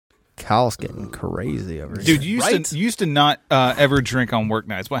Kyle's getting crazy over here. Dude, you used to not ever drink on work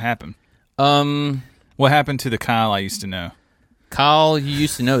nights. What happened? What happened to the Kyle I used to know? Kyle, you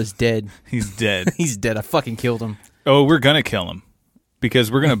used to know, is dead. He's dead. He's dead. I fucking killed him. Oh, we're gonna kill him because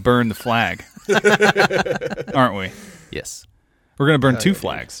we're gonna burn the flag, aren't we? Yes. We're gonna burn 2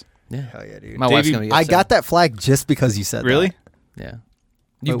 flags. Yeah. Hell yeah, dude. My wife's gonna be I upset. got that flag just because you said Really? that. Yeah.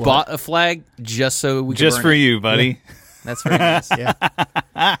 You Wait, bought a flag just so we could Just burn for it. you, buddy. That's very nice. Yeah.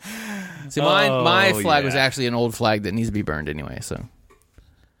 See, my flag was yeah. actually an old flag that needs to be burned anyway. So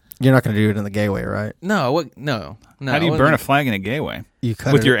You're not going to do it in the gay way, right? no, what? No. How do you burn a flag in a gay way? You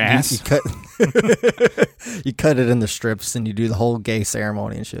cut With it, your ass? You cut, you cut it in the strips and you do the whole gay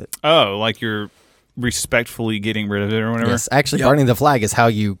ceremony and shit. Oh, like you're respectfully getting rid of it or whatever? Yes, actually, burning the flag is how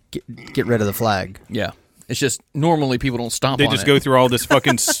you get rid of the flag. Yeah. It's just normally people don't stomp They on just it. go through all this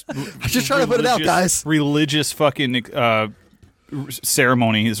fucking I'm just trying to put it out, guys. religious fucking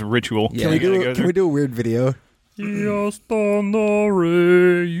ceremony, is a ritual. Yeah. Can we You gotta go can we do a weird video?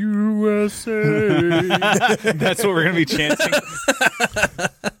 USA. That's what we're gonna be chanting.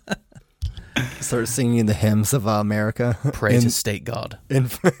 Start singing the hymns of America. Pray to state God. in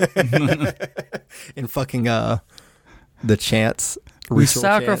fucking the chants. We ritual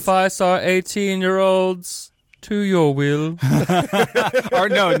sacrifice our 18-year-olds to your will. Or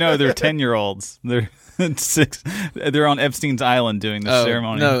no, they're 10-year-olds. They're 6. They're on Epstein's Island doing the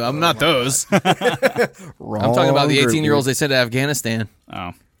ceremony. No, I'm not those. chants. I'm talking about the 18-year-olds they sent to Afghanistan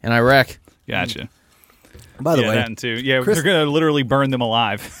Oh, and Iraq. gotcha. By the Yeah, way, that too. Yeah, Chris- they're gonna literally burn them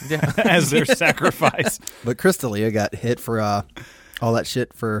alive Yeah. as their sacrifice. but Crystalia got hit for all that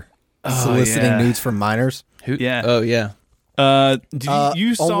shit for soliciting yeah. nudes from minors. Who? Yeah. Oh, yeah. Did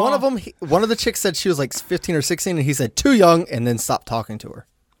you saw on one of them? One of the chicks said she was like 15 or 16, and he said too young, and then stopped talking to her.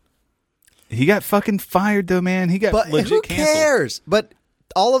 He got fucking fired though, man. He got But legit who canceled. cares? But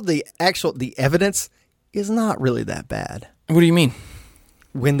all of the evidence is not really that bad. What do you mean?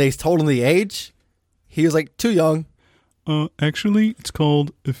 When they told him the age, he was like too young. Actually, it's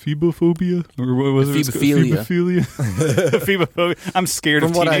called ephibophobia, or what was Ephebophilia. it? Ephebophobia. I'm scared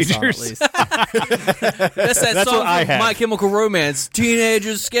From of what I saw, at teenagers. least. That's that That's song what I from have. My Chemical Romance.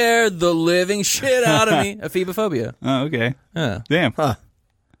 Teenagers scared the living shit out of me. Ephebophobia. Oh, okay. Yeah. Damn. Huh.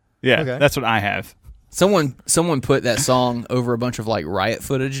 Yeah, Okay. that's what I have. Someone put that song over a bunch of like riot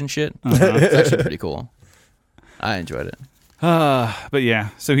footage and shit. Uh-huh. It's actually pretty cool. I enjoyed it. But yeah,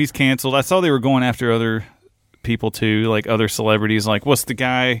 so he's canceled. I saw they were going after other people too, like other celebrities. Like, what's the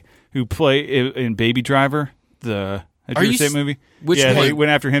guy who played in Baby Driver? Did you ever see that movie? Which yeah, one? they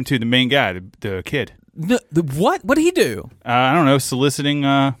went after him too. The main guy, the kid. No, what? What did he do? I don't know, soliciting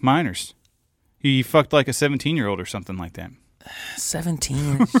minors. He fucked like a 17-year-old or something like that.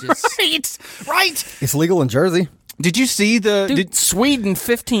 17. Just, Right. It's legal in Jersey. Did you see the? dude, Sweden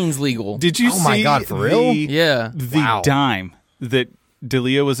 15's legal. Did you Oh see? my God, for real? Yeah. The dime that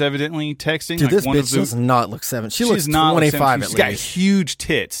D'Elia was evidently texting. Dude, like this one bitch of the, does not look 7. She looks she's not 25 She's at got least. huge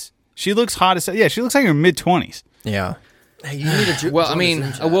tits. She looks hot as. Yeah, she looks like in her mid-20s. Yeah. Hey, you need to Well, I mean,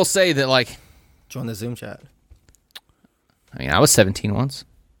 I will say that, like, join the Zoom chat. I mean, I was 17 once.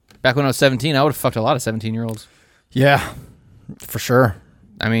 Back when I was 17, I would have fucked a lot of 17-year-olds. Yeah, for sure.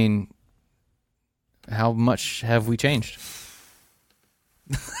 I mean, how much have we changed?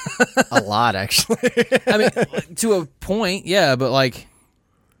 A lot, actually. I mean, to a point, yeah, but like,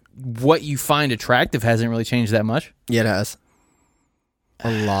 what you find attractive hasn't really changed that much. Yeah, it has.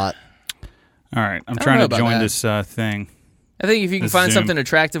 A lot. All right, I'm don't trying know to about join that. this thing. I think if you can This find Zoom. something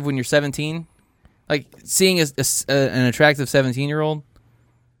attractive when you're 17, like seeing an attractive 17-year-old,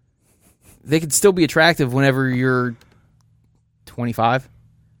 they could still be attractive whenever you're 25.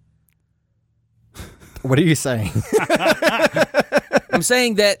 What are you saying? I'm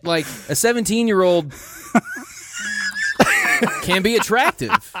saying that, like, a 17-year-old can be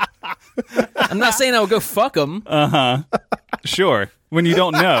attractive. I'm not saying I would go fuck them. Sure, when you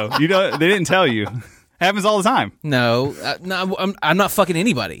don't know, you don't. They didn't tell you. Happens all the time. No, I'm not fucking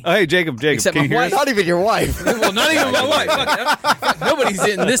anybody. Oh, hey, Jacob, Except can you my hear wife. us? Not even your wife. Well, not even my wife. Fuck, nobody's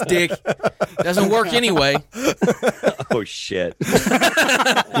in this dick. Doesn't work anyway. Oh shit! We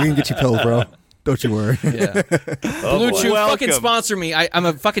can get you pills, bro. Don't you worry. Yeah. Blue Chew, Welcome. fucking sponsor me. I'm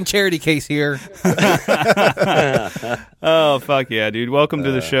a fucking charity case here. Oh, fuck yeah, dude. Welcome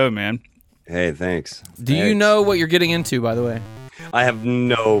to the show, man. Hey, thanks. Do you Thanks. know what you're getting into, by the way? I have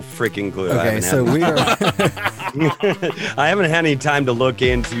no freaking clue. Okay, so we are. I haven't had any time to look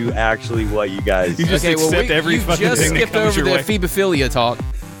into actually what you guys. You just accept every you fucking just thing that skipped comes over your the way. ephebophilia talk.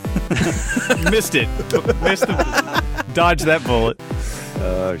 Missed it. Missed the. Dodge that bullet.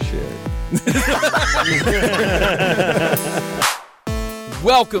 Oh shit!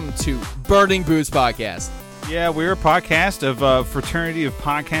 Welcome to Burning Booze Podcast. Yeah, we're a podcast of a fraternity of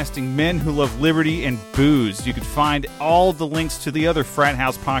podcasting men who love liberty and booze. You can find all the links to the other Frat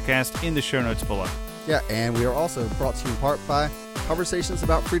House podcast in the show notes below. Yeah, and we are also brought to you in part by Conversations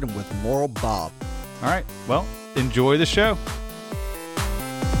About Freedom with Moral Bob. All right, well, enjoy the show.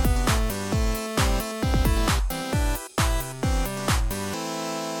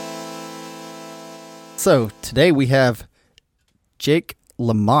 So, today we have Jake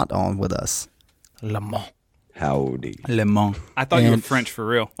Lamont on with us. Lamont. Howdy. Le Mans. I thought you were And- French for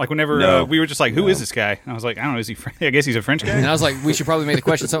real. Like whenever No. we were just like, who is this guy? I was like, I don't know, is he French? I guess he's a French And guy. I was like, we should probably make the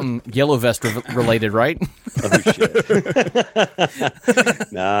question something Yellow Vest related, right? Oh, shit.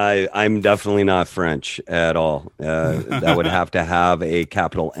 Nah, I'm definitely not French at all. That would have to have a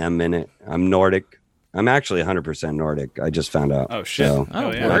capital M in it. I'm Nordic. I'm actually 100% Nordic. I just found out. Oh, shit. So,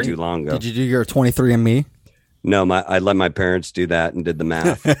 Oh, yeah. not too long ago. Did you do your 23andMe? No, I let my parents do that and did the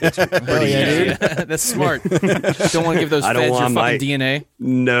math. It's pretty yeah, easy. dude. That's smart. Don't want to give those I don't feds your want fucking my- DNA.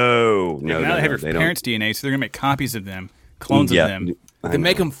 No, Now no, they have they your don't. parents' DNA, so they're gonna make copies of them, clones Yeah, of them. I Then know.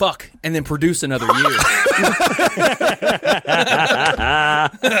 make them fuck and then produce another year.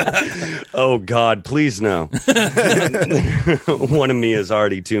 Oh God, please no. One of me is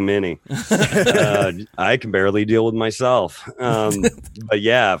already too many. I can barely deal with myself. But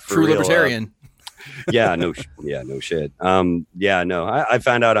yeah, for True real, libertarian. no shit. I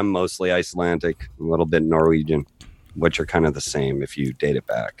found out I'm mostly Icelandic, a little bit Norwegian, which are kind of the same if you date it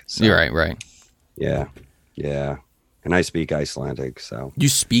back. So, You're right. Yeah. And I speak Icelandic, so You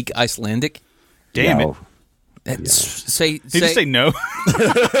speak Icelandic? Damn Yo. Say, Did you just say no?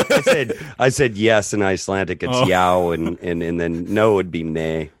 I said yes in Icelandic. It's Oh. yow, and then no would be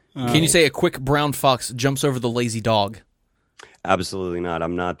nay. Can you say a quick brown fox jumps over the lazy dog? Absolutely not.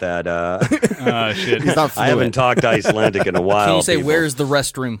 I'm not that. Shit. He's not I fluent. haven't talked Icelandic in a while. Can you say people. where's the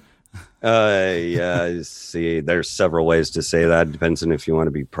restroom? See, there's several ways to say that. Depends on if you want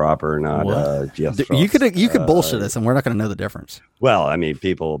to be proper or not. Yes, You could bullshit us, and we're not going to know the difference. Well, I mean,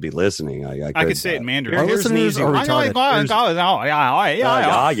 people will be listening. I I could say it in Mandarin. Our Here's an listeners easy are one. retarded.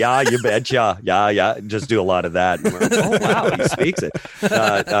 Yeah, you betcha. Yeah. Just do a lot of that. Oh wow, he speaks it.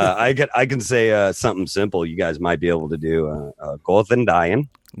 I can say something simple. You guys might be able to do. Gothen Dayan.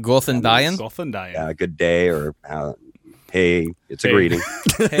 Gothen Dayan? Golfendayan. Yeah, good day or. Hey, it's a Hey. greeting.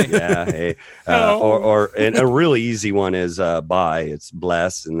 Yeah, hey. Or and a really easy one is bye. It's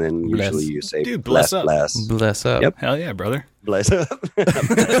bless, and then Bless. usually you say Dude, bless up. bless, Bless up. Yep. Hell yeah, brother. bless up.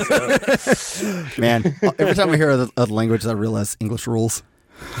 Man, every time I hear a language, I realize English rules.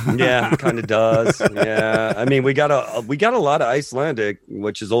 Yeah, kind of does. Yeah, I mean, we got a lot of Icelandic,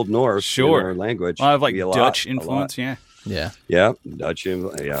 which is Old Norse, Sure. in our language. A lot of like We Dutch a lot. influence, yeah. Yeah. Yeah, Dutch.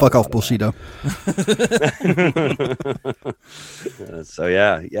 Yeah, Fuck a off, lot of Bushido. that. So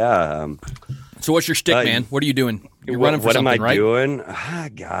yeah. So what's your shtick, man? What are you doing? You're running for what something, am I right? doing?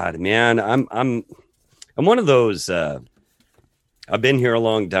 God, man, I'm one of those. I've been here a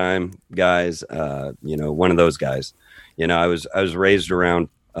long time, guys. One of those guys. I was raised around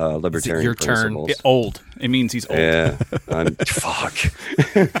libertarian your turn? principles. Get old. It means he's old. Yeah, fuck.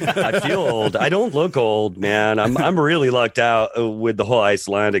 I feel old. I don't look old, man. I'm really lucked out with the whole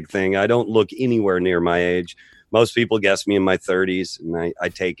Icelandic thing. I don't look anywhere near my age. Most people guess me in my 30s, and I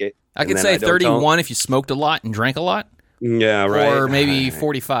take it. I And could then say don't 31 if you smoked a lot and drank a lot, Yeah, right. or maybe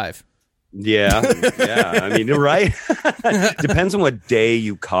 45. Yeah. I mean, you're right. Depends on what day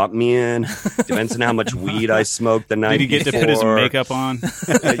you caught me in. Depends on how much weed I smoked the night Did he get to put his before. makeup on?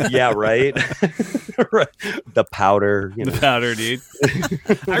 Yeah, right. Right. The powder. The powder, dude.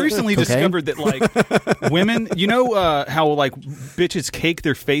 I recently discovered that like women, how like bitches cake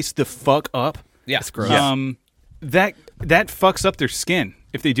their face the fuck up. Yeah, it's gross. That fucks up their skin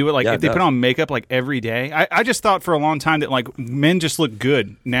if they do it. Like Yeah, if it they does. put on makeup like every day. I just thought for a long time that like men just look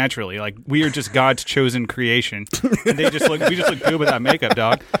good naturally. Like we are just God's chosen creation, and we just look good without makeup,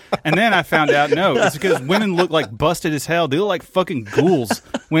 dog. And then I found out no, it's because women look like busted as hell. They look like fucking ghouls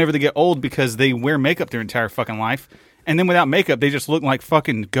whenever they get old because they wear makeup their entire fucking life. And then without makeup, they just look like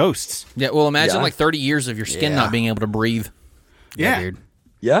fucking ghosts. Yeah, well, imagine Yeah. like 30 years of your skin Yeah. not being able to breathe. Yeah, dude.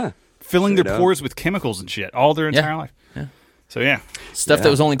 Yeah. filling Straight their up. pores with chemicals and shit all their entire life. Yeah. So yeah, Stuff Yeah. that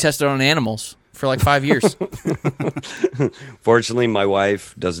was only tested on animals for like 5 years. Fortunately, my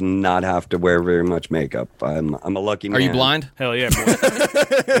wife does not have to wear very much makeup. I'm a lucky man. Are you blind? hell yeah, boy.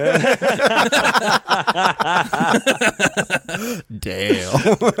 Damn.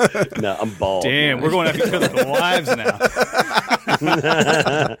 No, I'm bald. Damn, man. we're going after each other's wives now.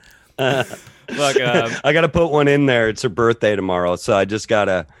 Fuck. I got to put one in there. It's her birthday tomorrow, so I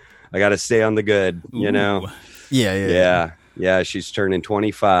gotta stay on the good. You know. Yeah. Yeah, she's turning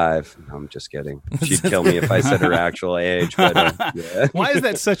 25. No, I'm just kidding. She'd kill me if I said her actual age. But yeah. Why is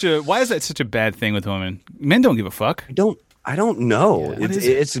that such a bad thing with women? Men don't give a fuck. I don't know. Yeah.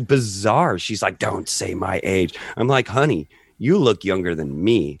 It's bizarre. She's like, don't say my age. I'm like, honey, you look younger than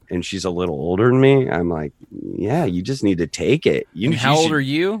me. And she's a little older than me. I'm like, yeah, you just need to take it. And how old are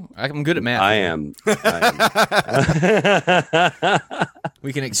you? I'm good at math. I am.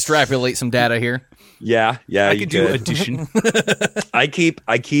 We can extrapolate some data here. Yeah. I you could do could. addition. I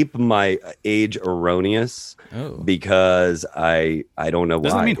keep my age erroneous because I don't know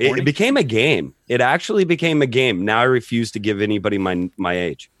Doesn't why. that mean horny? It became a game. It actually became a game. Now I refuse to give anybody my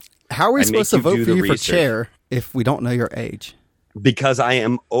age How are we I supposed make to you vote do for the you for research. chair if we don't know your age? because I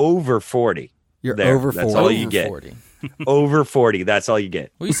am over 40. You're There, over that's 40. all Over you get. 40. Over 40. That's all you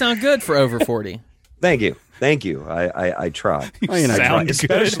get. Well, you sound good for over 40. Thank you. I try. I mean, I Sound tried. good.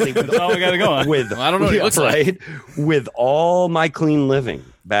 Especially with That's all we got to go on. with Well, I don't know what it looks like. right? With all my clean living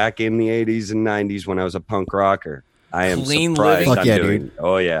back in the 80s and 90s when I was a punk rocker. I am Clean surprised living? Fuck I'm yeah, doing. dude.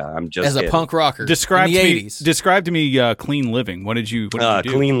 Oh yeah, I'm just As a kidding. punk rocker Describe in to the me. 80s. Describe to me clean living. What did you do?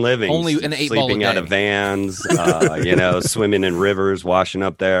 Clean living, Only an 8 ball a sleeping out day. of vans, swimming in rivers, washing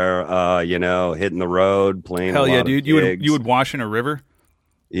up there, hitting the road, playing. Hell a yeah, lot dude! Of you would wash in a river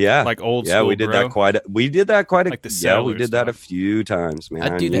yeah, like old yeah. school, We did bro? that quite. We did that quite. Like the yeah, we settlers did that a stuff. few times, man.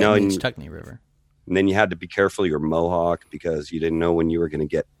 I'd do that in the Tuckney River. And then you had to be careful of your mohawk because you didn't know when you were going to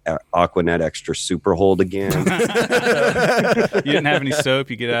get Aquanet Extra Super Hold again. You didn't have any soap.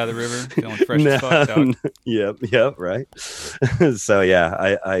 You get out of the river, feeling fresh as fuck, dog. Yep, right. So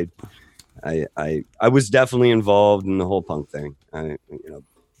yeah, I was definitely involved in the whole punk thing. I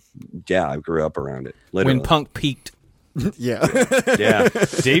grew up around it. Literally. When punk peaked. Yeah. yeah,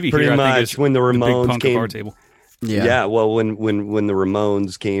 Davey pretty here, I much think, is when the the big Ramones punk came. of our table. Yeah. Well, when the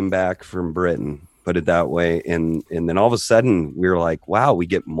Ramones came back from Britain, put it that way, and then all of a sudden we were like, wow, we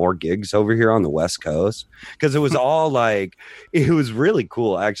get more gigs over here on the West Coast because it was all like, it was really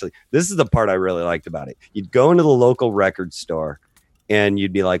cool. Actually, this is the part I really liked about it. You'd go into the local record store and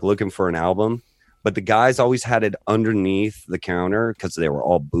you'd be like looking for an album, but the guys always had it underneath the counter because they were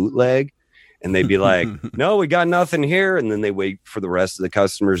all bootleg. And they'd be like, no, we got nothing here. And then they wait for the rest of the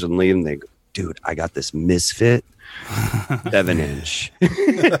customers and leave. And they go, dude, I got this Misfit 7-inch.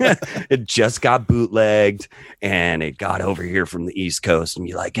 It just got bootlegged and it got over here from the East Coast. And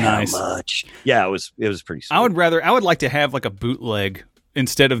you're like, how Nice. much? Yeah, it was pretty sweet. I would like to have like a bootleg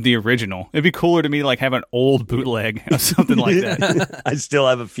instead of the original. It'd be cooler to me to like have an old bootleg of something like that. I still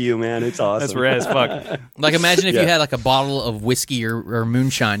have a few, man. It's awesome. That's rad as fuck. Like, imagine if Yeah. you had like a bottle of whiskey or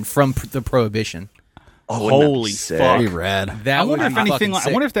moonshine from the Prohibition. Oh, wouldn't that be Holy sick? fuck. Pretty rad. That I wonder would if be anything. fucking Like, I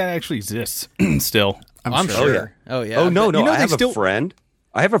sick. wonder if that actually exists still. I'm sure. sure. Oh yeah. Oh, no. You know I they have still- a friend.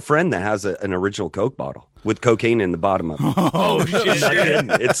 I have a friend that has an original Coke bottle with cocaine in the bottom of it. Oh I'm not kidding.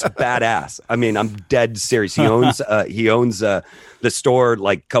 It's badass. I mean, I'm dead serious. He owns the store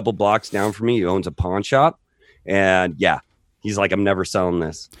like a couple blocks down from me. He owns a pawn shop, and yeah, he's like, I'm never selling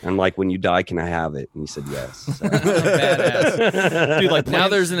this. I'm like, when you die, can I have it? And he said yes. So, Badass. Dude, like Now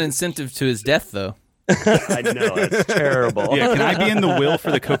there's an incentive to his death, though. I know it's terrible. Yeah, can I be in the will for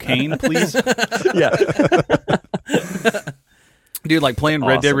the cocaine, please? Yeah. Dude, like playing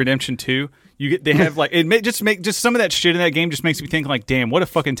Red Dead Awesome. Redemption 2, they have like just some of that shit in that game just makes me think like, damn, what a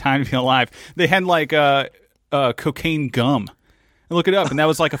fucking time to be alive. They had like cocaine gum. And look it up, and that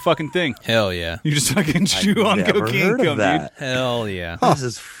was like a fucking thing. Hell yeah. You just fucking chew on Never cocaine heard of gum, dude. that. Hell yeah. This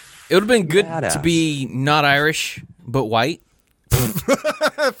is It would have been good to Badass. be not Irish but white.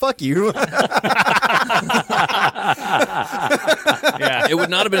 Fuck you. Yeah. It would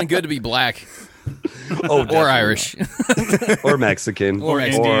not have been good to be black oh, or definitely Irish not. or Mexican Or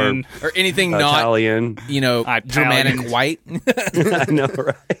Indian. or anything or not, Italian. Italian. Germanic white. I know,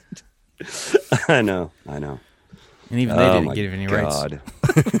 right? I know. And even they Oh didn't my get any rights. God.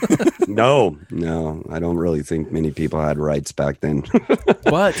 No, I don't really think many people had rights back then.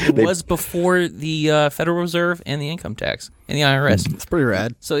 But it was before the Federal Reserve and the income tax and the IRS. It's pretty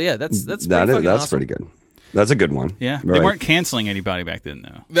rad. So yeah, that's that's pretty fucking awesome. pretty good. That's a good one. Yeah, Right. they weren't canceling anybody back then,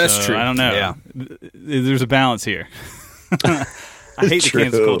 though. That's So, true. I don't know. Yeah. There's a balance here. I hate the True.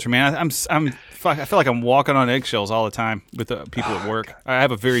 cancel culture, man. I feel like I'm walking on eggshells all the time with the people at work. I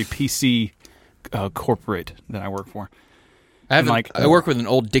have a very PC corporate that I work for. I work with an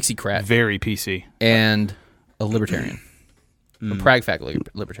old Dixiecrat Very PC. and a libertarian, a Prague faculty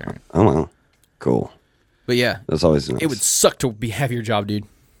libertarian. Oh well, cool. But yeah, That's always nice. it would suck to have your job, dude.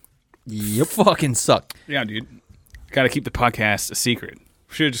 Yep, fucking suck. Yeah, dude. Got to keep the podcast a secret.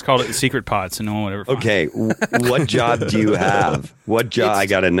 Should have just called it the Secret Pod, so no one would ever find it. Okay, what job do you have? What job? I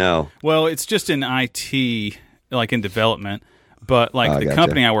gotta know. Well, it's just in IT, like in development. But like the gotcha.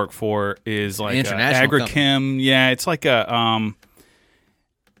 company I work for is like International agrichem. Yeah, it's like a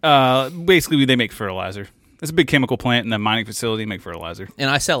basically they make fertilizer. It's a big chemical plant and a mining facility make fertilizer. And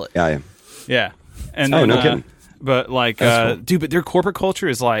I sell it. Yeah. Yeah, and Oh, then, no kidding. But like, That's cool. dude, but their corporate culture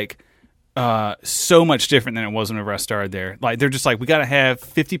is like so much different than it was whenever I started there. Like they're just like, we got to have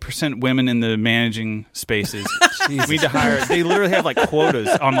 50% women in the managing spaces. We need to hire. They literally have like quotas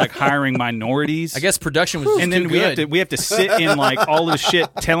on like hiring minorities. I guess production was And too then good. we have to sit in like all of the shit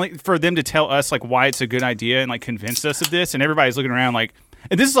telling for them to tell us like why it's a good idea and like convince us of this. And everybody's looking around like,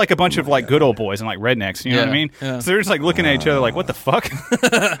 and this is like a bunch of like good old boys and like rednecks. You know what I Yeah, mean? yeah. So they're just like looking at each other like, what the fuck?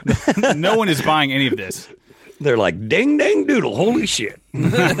 No one is buying any of this. They're like, ding, dang, doodle. Holy shit.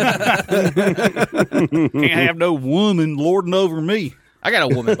 Can't have no woman lording over me. I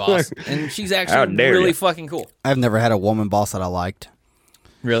got a woman boss, and she's How actually dare really ya. fucking cool. I've never had a woman boss that I liked.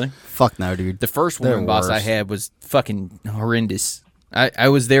 Really? Fuck no, dude. The first They're woman boss I worse. had was fucking horrendous. I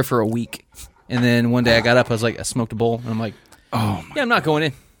was there for a week, and then one day I got up, I was like, I smoked a bowl, and I'm like, oh, yeah, I'm not going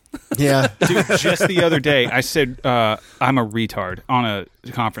in. Yeah. Dude, just the other day, I said I'm a retard on a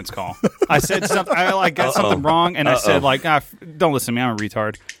conference call. I said something. I like got something wrong, and I said like, "Don't listen to me. I'm a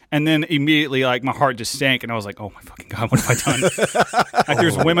retard." And then immediately, like my heart just sank, and I was like, "Oh my fucking god, what have I done?" Like,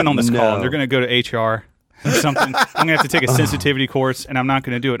 there's women on this call, and they're gonna go to HR or something. I'm gonna have to take a sensitivity course, and I'm not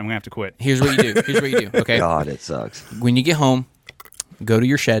gonna do it. I'm gonna have to quit. Here's what you do. Here's what you do. Okay, God, it sucks. when you get home, go to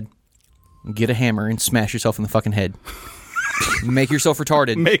your shed, get a hammer, and smash yourself in the fucking head. Make yourself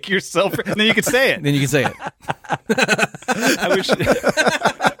retarded. Make yourself, and then you can say it. Then you can say it. I wish.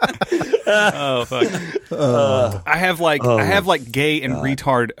 Oh fuck! I have like gay and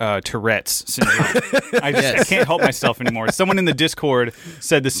retard Tourette's syndrome. I can't help myself anymore. Someone in the Discord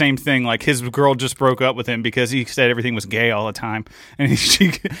said the same thing. Like his girl just broke up with him because he said everything was gay all the time, and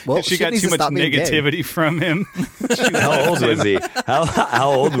she Well, she shit got needs too to much stop being gay. negativity from him. How old was he?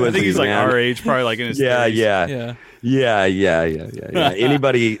 How old was I think he, he's like man? our age, probably like in his Yeah, 30s. yeah. Yeah. Yeah.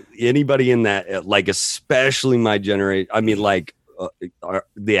 Anybody in that, like, especially my generation. I mean, like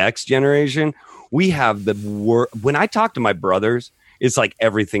the X generation. We have the when I talk to my brothers, it's like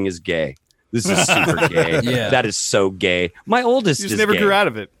everything is gay. This is super gay. Yeah. That is so gay. My oldest You just is never gay. grew out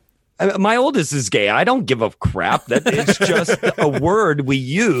of it. My oldest is gay. I don't give a crap. That it's just a word we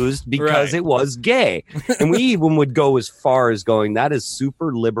used because Right. it was gay, and we even would go as far as going, "That is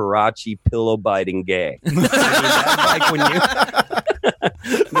super Liberace pillow biting gay." I mean, that's like when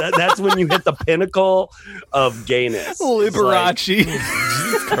you that's when you hit the pinnacle of gayness. Liberace,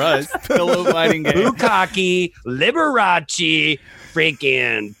 Christ. pillow biting gay. Bukkake, Liberace,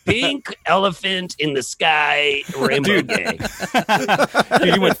 freaking pink elephant in the sky, rainbow gay.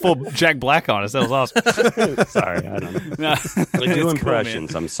 Dude, you went full Jack Black on us. That was awesome. Sorry, I don't know. No. I It's do cool,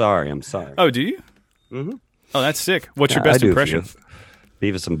 impressions. man. I'm sorry. Oh, do you? Mm-hmm. Oh, that's sick. What's your Yeah, I best do a impression? few.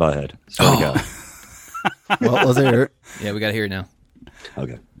 Beavis and Butthead. Swear to God. Well, was it? Yeah, we got to hear it now.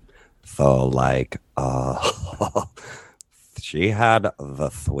 Okay. So, like, she had the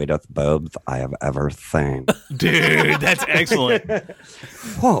sweetest boobs I have ever seen. Dude, that's excellent.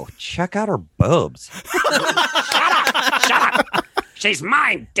 Whoa, check out her boobs. Shut up! She's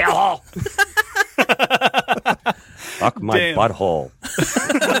mine, Dillhole! Fuck my Damn. butthole.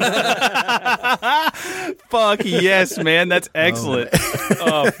 Fuck yes, man. That's excellent.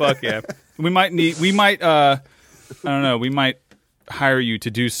 Oh, fuck yeah. We might I don't know, we might hire you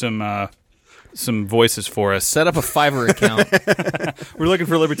to do some voices for us. Set up a Fiverr account. We're looking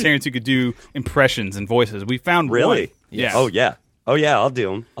for libertarians who could do impressions and voices. We found Really? one. Yeah. Oh, yeah. Oh, yeah, I'll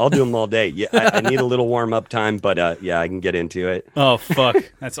do them. I'll do them all day. Yeah, I need a little warm-up time, but yeah, I can get into it. Oh, fuck.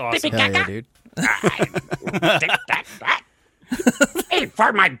 That's awesome. Hell yeah, dude. Hey,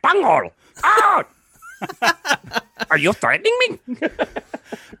 for my bunghole! Oh! Are you threatening me?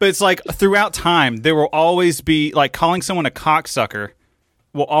 But it's like throughout time, there will always be like calling someone a cocksucker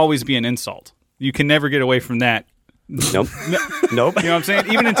will always be an insult. You can never get away from that. Nope. Nope. You know what I'm saying?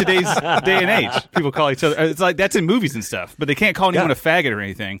 Even in today's day and age, people call each other. It's like that's in movies and stuff, but they can't call anyone Yeah. a faggot or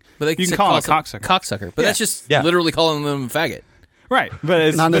anything. But they you can call them a cocksucker. Cocksucker. But that's just Yeah. literally calling them a faggot. Right,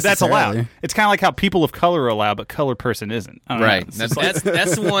 but Not that's allowed. necessarily. It's kind of like how people of color are allowed, but colored person isn't. I don't know. Right. It's That's, just like-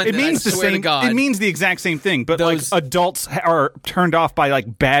 that's the one it that means I the swear to same. God. It means the exact same thing, but Those- like adults are turned off by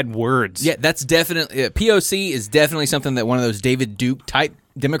like bad words. Yeah, that's definitely POC is definitely something that one of those David Duke type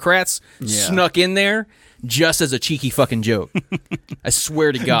Democrats snuck in there just as a cheeky fucking joke. I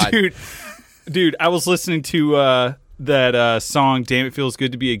swear to God. dude, I was listening to that song "Damn It Feels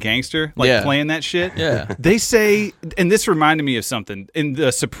Good to Be a Gangster," like Yeah. playing that shit. Yeah. They say, and this reminded me of something in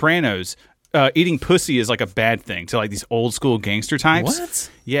The Sopranos. Eating pussy is like a bad thing to like these old school gangster types. What?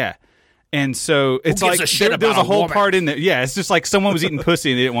 Yeah. And so it's gives like a shit there was about a a whole woman? part in there. Yeah, it's just like someone was eating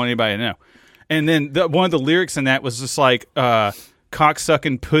pussy and they didn't want anybody to know. And then one of the lyrics in that was just like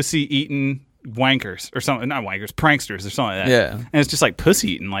cock-sucking, pussy-eating wankers or something. Not wankers, pranksters or something like that. Yeah. And it's just like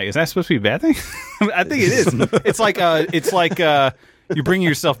pussy eating. Like, is that supposed to be a bad thing? I think it is. It's like you're bringing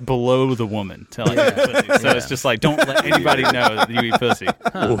yourself below the woman to like eat pussy. So it's just like, don't let anybody know that you eat pussy.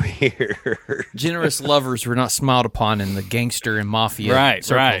 Weird. Generous lovers were not smiled upon in the gangster and mafia Right,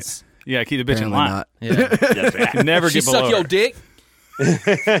 circles. right. Yeah, keep the bitch in Apparently line. not. Yeah. You never She get below suck your her. dick,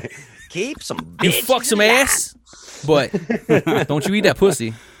 Keep some you bitch. fuck some ass, but don't you eat that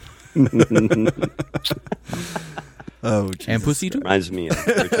pussy. Oh, Jesus. And pussy too. Reminds me of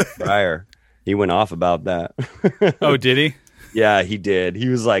Richard Pryor. He went off about that. Oh, did he? Yeah, he did. He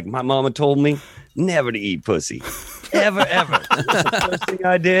was like, my mama told me never to eat pussy. Ever, ever. The first thing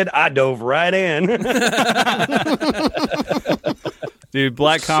I did, I dove right in. Dude,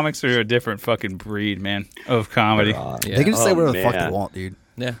 black comics are a different fucking breed, man, of comedy. Yeah. They can just say Oh, whatever the fuck man. they want, dude.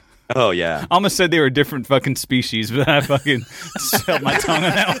 Yeah. Oh, yeah. I almost said they were a different fucking species, but I fucking spelled my tongue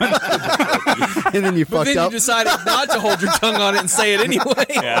on that one. And then you But fucked then you up. decided not to hold your tongue on it and say it anyway.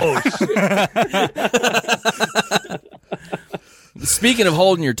 Speaking of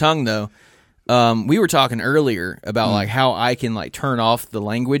holding your tongue, though, we were talking earlier about like how I can like turn off the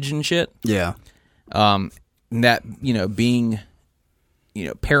language and shit. Yeah. And that being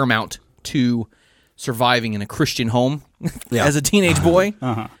paramount to surviving in a Christian home Yeah. as a teenage boy.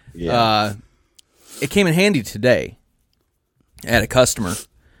 Yeah. It came in handy today. I had a customer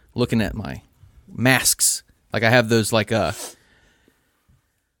looking at my masks. Like I have those like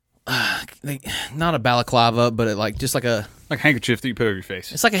not a balaclava, but like just like a Like a handkerchief that you put over your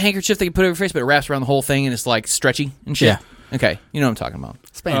face. it's like a handkerchief that you put over your face, but it wraps around the whole thing and it's like stretchy and shit. Yeah. Okay, you know what I'm talking about.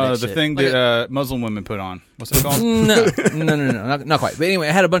 Spandex The shit. thing Like that Muslim women put on. What's it called? No, not quite. But anyway,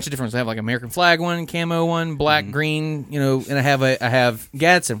 I had a bunch of different ones. I have like American flag one, camo one, black, green, and I have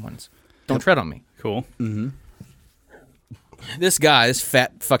Gadsden ones. Don't tread on me. Cool. This guy, this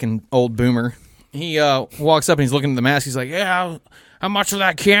fat fucking old boomer, he walks up and he's looking at the mask. He's like, "Yeah, how much of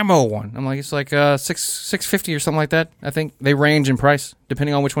that camo one?" I'm like, "It's like $650 or something like that." I think they range in price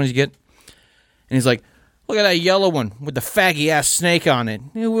depending on which ones you get. And he's like, "Look at that yellow one with the faggy ass snake on it.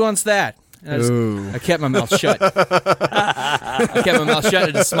 Who wants that?" And I kept my mouth shut. I kept my mouth shut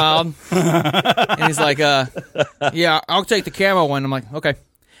and just smiled. And he's like, "Yeah, I'll take the camo one." I'm like, "Okay."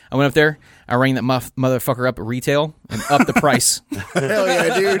 I went up there. I rang that motherfucker up at retail and upped the price. Hell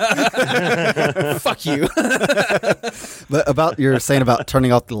yeah, dude. Fuck you. But about you're saying about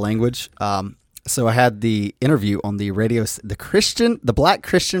turning off the language. So I had the interview on the radio, the Black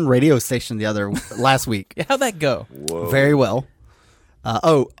Christian radio station last week. How'd that go? Very well.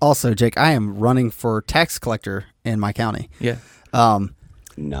 Also, Jake, I am running for tax collector in my county. Yeah.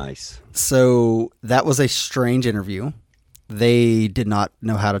 Nice. So that was a strange interview. They did not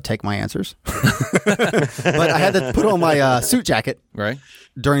know how to take my answers. But I had to put on my suit jacket Right.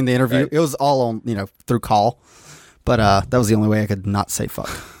 during the interview. Right. It was all on, through call. But that was the only way I could not say fuck.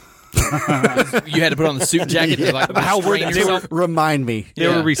 You had to put on the suit jacket to like How were restrain they? yourself? Remind me. They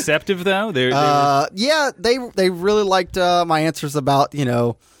Yeah. were receptive, though? They were, Yeah, they really liked my answers about,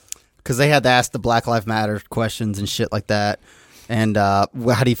 because they had to ask the Black Lives Matter questions and shit like that. And how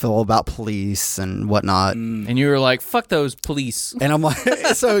do you feel about police and whatnot? And you were like, "Fuck those police." And I'm like,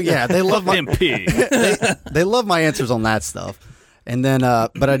 so yeah, they love my MP. they love my answers on that stuff. And then,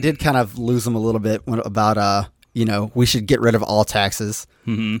 but I did kind of lose them a little bit about, we should get rid of all taxes.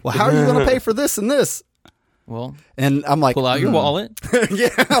 Mm-hmm. Well, how are you going to pay for this and this? Well, And I'm like, pull out your wallet. yeah,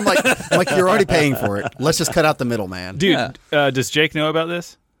 I'm like, you're already paying for it. Let's just cut out the middleman. Dude, does Jake know about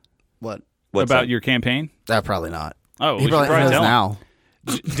this? What? What's about up? your campaign? Probably not. Oh, He we should probably probably knows tell him. now.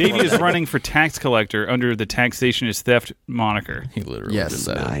 Davey is running for tax collector under the taxation is theft moniker. He literally Yes. just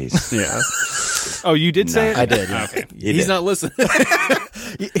said it. Nice. Yeah. Oh, you did say it? I did, yeah. Okay. You He's did. not listening.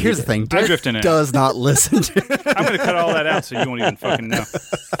 Here's the thing. I'm Derek drifting in. does not listen to I'm going to cut all that out so you won't even fucking know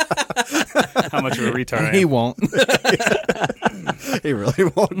how much of a retard I He am. won't. He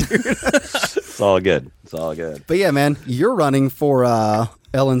really won't, dude. It's all good. It's all good. But yeah, man, you're running for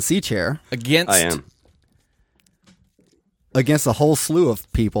LNC chair Against. I am. against a whole slew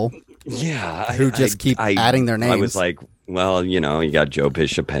of people. Yeah. Who just keep adding their I names. was like, well, you got Joe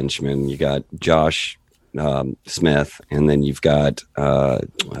Bishop Henchman, you got Josh Smith, and then you've got, I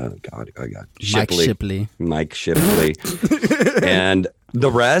got Shipley. Mike Shipley. And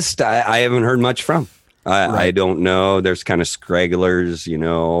the rest, I haven't heard much from. I don't know. There's kind of scragglers,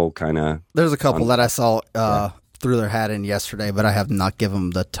 kind of. There's a couple that I saw threw their hat in yesterday, but I have not given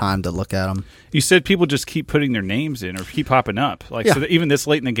them the time to look at them. You said people just keep putting their names in or keep popping up. Like, Yeah. so that even this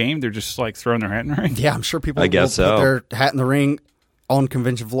late in the game, they're just like throwing their hat in the ring. Yeah, I'm sure people I guess will so. put their hat in the ring on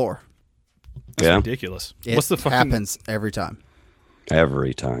convention floor. That's Yeah. ridiculous. It What's the fucking happens every time.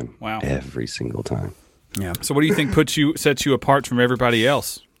 Every time. Wow. Every single time. Yeah. So what do you think sets you apart from everybody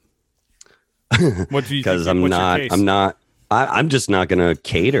else? What do you? Because think, what's your case? I'm just not going to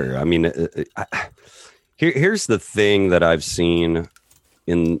cater. I mean, here's the thing that I've seen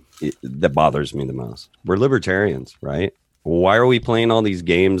that bothers me the most. We're libertarians, right? Why are we playing all these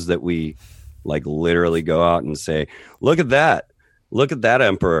games that we like literally go out and say, look at that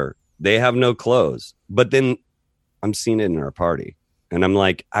emperor. They have no clothes. But then I'm seeing it in our party. And I'm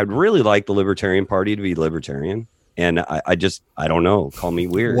like, I'd really like the Libertarian Party to be libertarian. And I don't know. Call me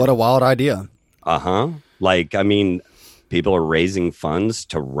weird. What a wild idea. Like, I mean, people are raising funds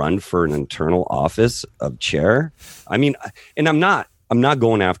to run for an internal office of chair. I mean, and I'm not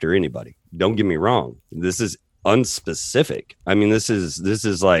going after anybody. Don't get me wrong. This is unspecific. I mean, this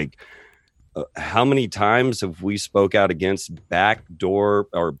is like, how many times have we spoke out against backdoor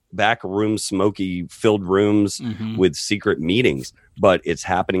or back room smoky filled rooms with secret meetings? But it's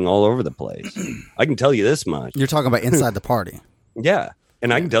happening all over the place. I can tell you this much. You're talking about inside the party. Yeah.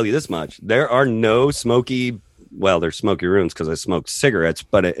 And I can tell you this much. There are no smoky, well, there's smoky rooms because I smoke cigarettes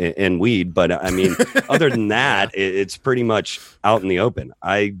and weed. But I mean, other than that, it's pretty much out in the open.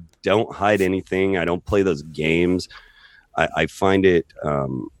 I don't hide anything. I don't play those games. I find it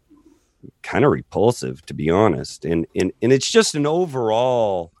kind of repulsive, to be honest. And it's just an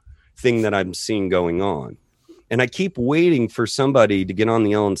overall thing that I'm seeing going on. And I keep waiting for somebody to get on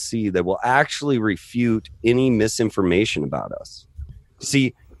the LNC that will actually refute any misinformation about us.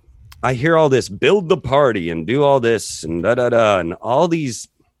 See, I hear all this, build the party and do all this and da-da-da and all these.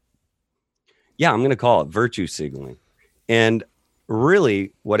 Yeah, I'm going to call it virtue signaling. And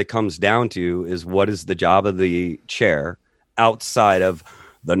really what it comes down to is what is the job of the chair outside of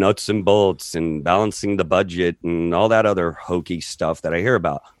the nuts and bolts and balancing the budget and all that other hokey stuff that I hear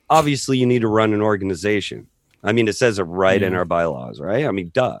about. Obviously, you need to run an organization. I mean, it says it right in our bylaws, right? I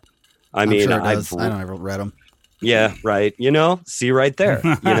mean, duh. I mean, sure it does. I don't ever read them. Yeah, right. You know, see right there.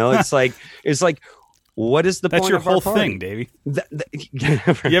 You know, it's like, what is the That's point your of our whole party? thing, Davey. You You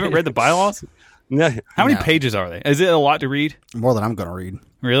haven't read the bylaws? No. How many No. pages are they? Is it a lot to read? More than I'm going to read.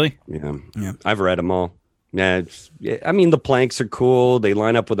 Really? Yeah, I've read them all. Yeah, I mean, the planks are cool. They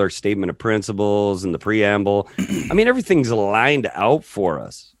line up with our statement of principles and the preamble. I mean, everything's lined out for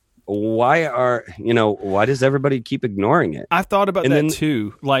us. Why does everybody keep ignoring it? I've thought about And that then-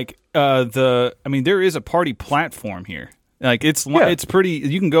 too. Like there is a party platform here. Like it's pretty.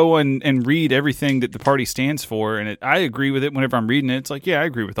 You can go and read everything that the party stands for, and I agree with it whenever I'm reading it. It's like, yeah, I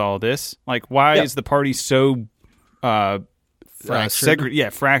agree with all of this. Like, why is the party so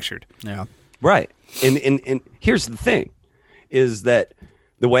Fractured? fractured? Yeah. Right. And here's the thing is that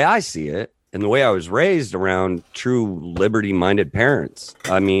the way I see it and the way I was raised around true liberty minded parents,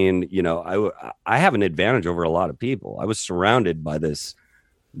 I mean, you know, I have an advantage over a lot of people. I was surrounded by this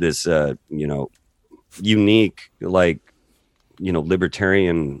unique, like, you know,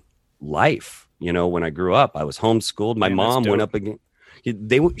 libertarian life. You know, when I grew up, I was homeschooled. My Man, mom that's went dope. up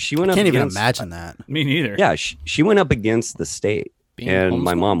against, she went I up can't even against, imagine that. Me neither. Yeah. She went up against the state Being and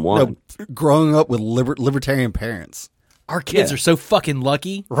my homeschooled? mom won. No, growing up with libertarian parents. Our kids Yeah. are so fucking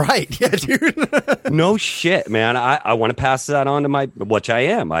lucky. Right. Yeah, dude. No shit, man. I want to pass that on to which I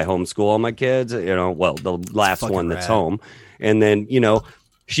am. I homeschool all my kids, you know, well, the last fucking one that's rad. home. And then, you know,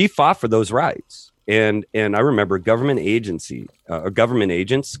 she fought for those rights. And I remember government agents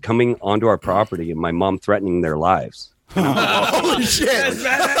coming onto our property and my mom threatening their lives. Holy shit.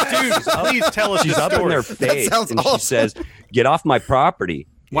 Dude, please tell us She's the up in story. their face sounds and awesome. she says, "Get off my property.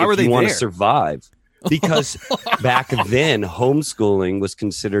 Why if were they you want to there? survive?" Because back then, homeschooling was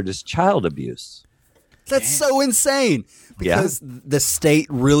considered as child abuse. That's so insane. Because the state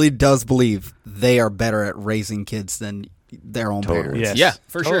really does believe they are better at raising kids than their own Totally. parents. Yes. Yeah,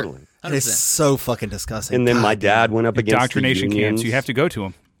 for Totally. sure. It is 100%. so fucking disgusting. And then my God dad went up against the Indoctrination camps. unions. You have to go to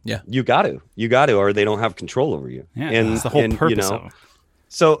them. You got to, or they don't have control over you. Yeah, and that's the whole and, purpose you know, of them.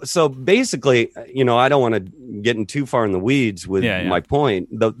 So basically, you know, I don't want to get in too far in the weeds with my point.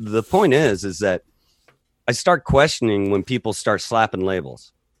 The point is that I start questioning when people start slapping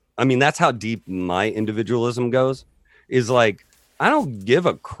labels. I mean, that's how deep my individualism goes. Is like, I don't give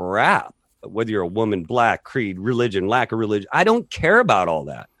a crap whether you're a woman, black, creed, religion, lack of religion. I don't care about all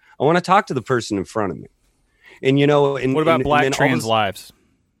that. I want to talk to the person in front of me. And you know, and What about and black then all trans of a- lives?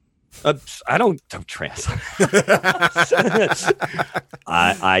 I don't trans.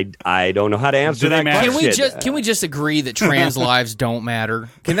 I don't know how to answer Do they that matter? question. Can we just agree that trans lives don't matter?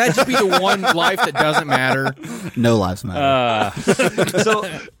 Can that just be the one life that doesn't matter? No lives matter. So,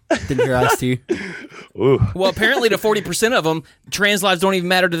 Didn't hear us too. Well, apparently to 40% of them, trans lives don't even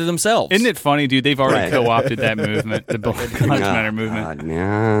matter to themselves. Isn't it funny, dude? They've already Right. co-opted that movement, the Black Lives Matter movement. God,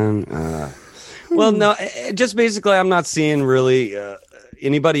 man. Well, no, just basically, I'm not seeing really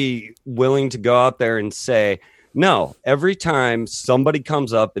anybody willing to go out there and say, no, every time somebody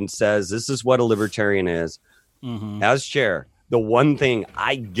comes up and says, this is what a libertarian is, as chair, the one thing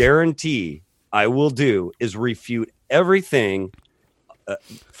I guarantee I will do is refute everything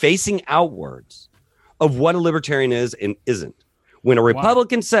facing outwards of what a libertarian is and isn't. When a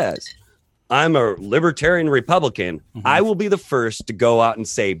Republican says, I'm a libertarian Republican, I will be the first to go out and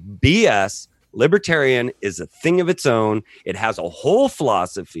say, BS, libertarian is a thing of its own. It has a whole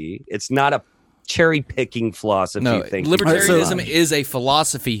philosophy. It's not a cherry picking philosophy. No, thing. libertarianism is a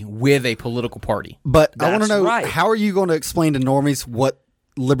philosophy with a political party. But I want to That's know, right. how are you going to explain to normies what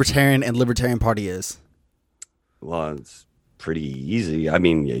libertarian and libertarian party is? Well, it's pretty easy. I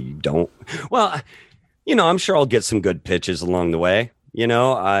mean, you don't. Well, I'm sure I'll get some good pitches along the way.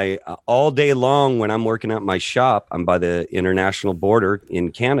 I all day long when I'm working at my shop, I'm by the international border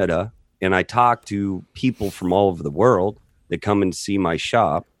in Canada, and I talk to people from all over the world that come and see my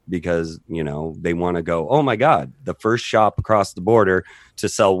shop because, they want to go, oh my God, the first shop across the border to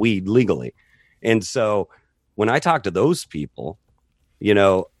sell weed legally. And so when I talk to those people,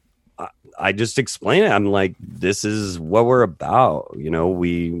 I just explain it. I'm like, this is what we're about.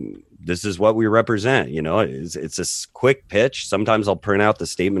 This is what we represent. It's a quick pitch. Sometimes I'll print out the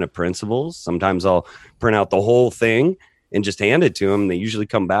statement of principles. Sometimes I'll print out the whole thing and just hand it to them. They usually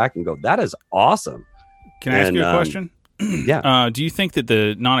come back and go, that is awesome. Can I ask you a question? Yeah. Do you think that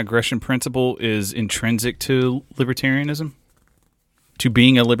the non-aggression principle is intrinsic to libertarianism? To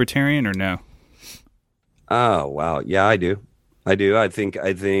being a libertarian, or no? Oh, wow. Yeah, I do. I think,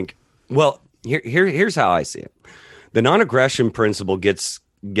 well, here's how I see it. The non-aggression principle gets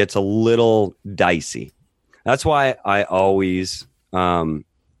a little dicey. That's why I always,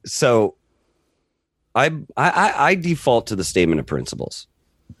 so I default to the statement of principles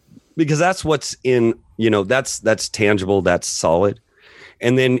because that's what's in, that's tangible, that's solid.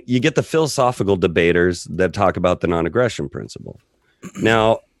 And then you get the philosophical debaters that talk about the non-aggression principle.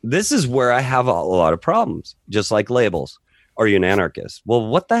 Now, this is where I have a lot of problems, just like labels. Are you an anarchist? Well,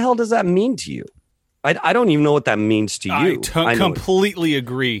 what the hell does that mean to you? I don't even know what that means to you. I completely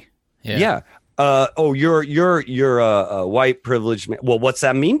agree. Yeah. You're a white privileged man. Well, what's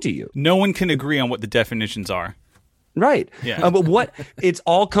that mean to you? No one can agree on what the definitions are. Right. Yeah. But it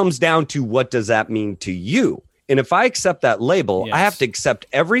all comes down to what does that mean to you? And if I accept that label, Yes. I have to accept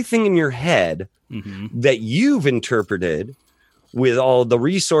everything in your head that you've interpreted with all the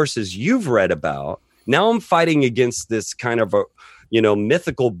resources you've read about. Now I'm fighting against this kind of a,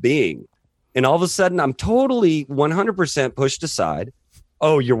 mythical being. And all of a sudden I'm totally 100% pushed aside.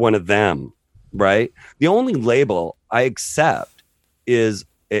 Oh, you're one of them, right? The only label I accept is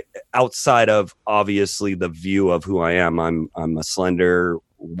outside of obviously the view of who I am. I'm a slender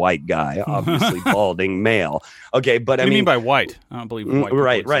white guy, obviously balding male. Okay, but What do you mean by white? I don't believe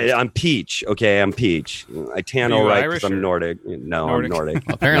white. right. I'm peach. Okay, I'm peach. I tan Are you all right Irish because I'm or- Nordic. No, Nordic? I'm Nordic.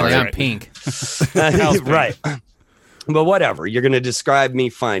 Apparently, Right. I'm pink. Right. But whatever. You're going to describe me.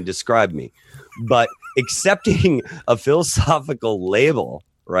 Fine. Describe me. But accepting a philosophical label,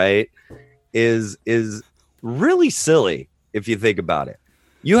 right, is really silly if you think about it.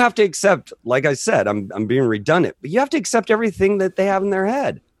 You have to accept, like I said, I'm being redundant, but you have to accept everything that they have in their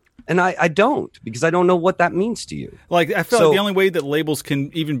head. And I don't, because I don't know what that means to you. Like, I feel So- like the only way that labels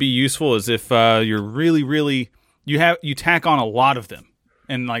can even be useful is if you're really you tack on a lot of them,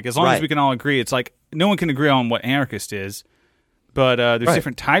 and like as long as Right. we can all agree, it's like no one can agree on what anarchist is, but there's Right.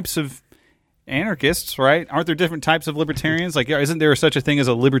 different types of anarchists, right? Aren't there different types of libertarians? Like, isn't there such a thing as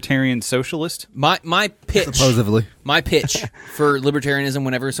a libertarian socialist? My pitch. Supposedly. My pitch for libertarianism.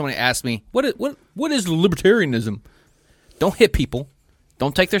 Whenever somebody asks me what is libertarianism, don't hit people,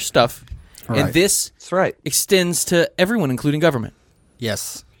 don't take their stuff, and Right. this That's right. extends to everyone, including government.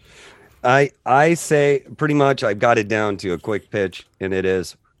 Yes. I say pretty much I've got it down to a quick pitch, and it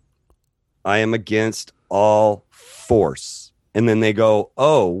is I am against all force. And then they go,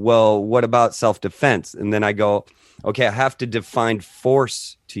 oh, well, what about self-defense? And then I go, okay, I have to define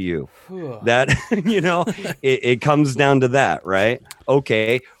force to you. That, it comes down to that, right?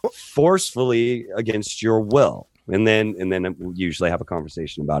 Okay, forcefully against your will. And then we usually have a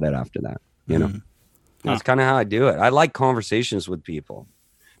conversation about it after that, That's kind of how I do it. I like conversations with people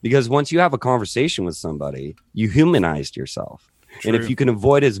because once you have a conversation with somebody, you humanized yourself. And if you can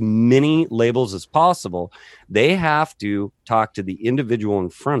avoid as many labels as possible, they have to talk to the individual in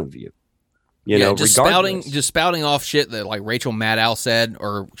front of you. You know, just spouting off shit that like Rachel Maddow said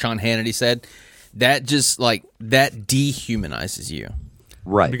or Sean Hannity said, that dehumanizes you.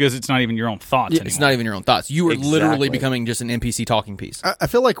 Right. Because it's not even your own thoughts anymore. It's not even your own thoughts. You are literally Exactly. becoming just an NPC talking piece. I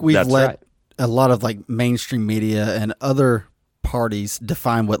feel like we've That's let right. a lot of like mainstream media and other parties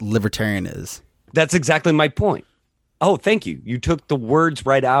define what libertarian is. That's exactly my point. Oh, thank you. You took the words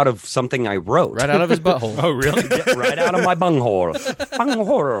right out of something I wrote. Right out of his butthole. Oh, really? Yeah, right out of my bunghole.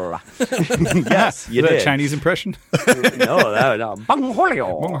 Bunghole. Yes, you Is that did. a Chinese impression? No.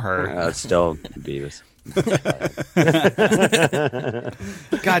 Bunghole. Bunghole. That's still Beavis.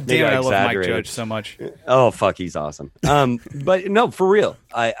 God damn it, I love Mike exaggerated. Judge so much. Oh, fuck, he's awesome. But no, for real.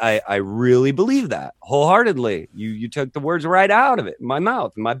 I really believe that wholeheartedly. You took the words right out of it. My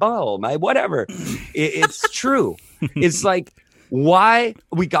mouth, my butthole, my whatever. It's true. It's like, why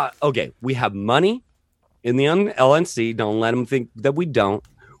we have money in the LNC. Don't let them think that we don't.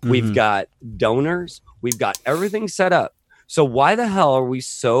 We've got donors. We've got everything set up. So why the hell are we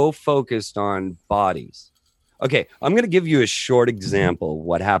so focused on bodies? Okay, I'm going to give you a short example of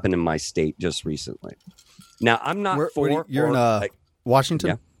what happened in my state just recently. Now, I'm not You're in Washington?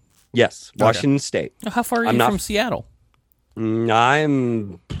 Yeah. Yes, Washington State. How far are I'm you not- from Seattle?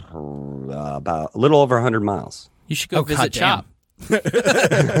 I'm about a little over 100 miles. You should go visit goddamn. Chop.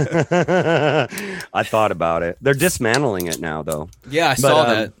 I thought about it. They're dismantling it now, though. Yeah, I saw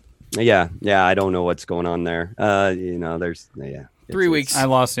that. Yeah, I don't know what's going on there. There's 3 weeks. I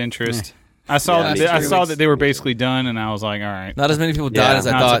lost interest. I saw Yeah, that. I me too. saw that they were basically done, and I was like, all right. Not as many people died Yeah, as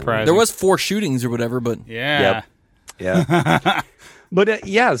I not thought. surprising. There was 4 shootings or whatever, but Yeah. Yeah. But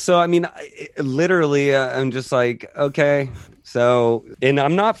so I mean, literally, I'm just like, okay. So, and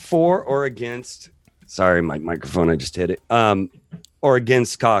I'm not for or against. Sorry, my microphone. I just hit it. Or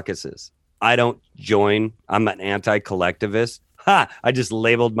against caucuses. I don't join. I'm an anti-collectivist. Ha! I just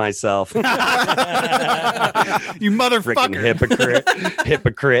labeled myself. You Freaking motherfucker.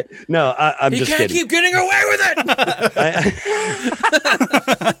 hypocrite. No, I'm he just can't kidding. keep getting away with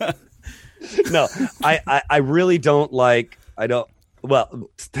it. No, I really don't like. I don't. Well,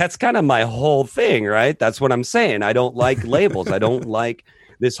 that's kind of my whole thing, right? That's what I'm saying. I don't like labels. I don't like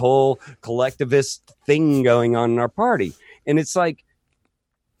this whole collectivist thing going on in our party. And it's like,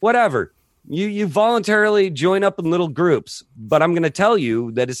 whatever. You voluntarily join up in little groups, but I'm going to tell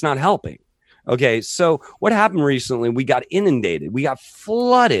you that it's not helping. Okay, so what happened recently? We got inundated. We got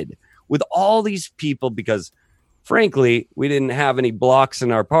flooded with all these people because, frankly, we didn't have any blocks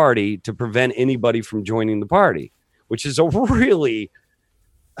in our party to prevent anybody from joining the party, which is a really,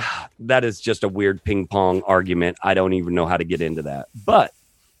 that is just a weird ping pong argument. I don't even know how to get into that. But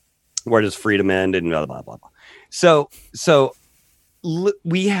where does freedom end and blah, blah, blah, blah. So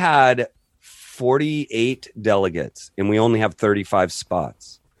we had 48 delegates and we only have 35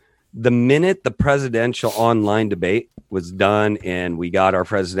 spots. The minute the presidential online debate was done and we got our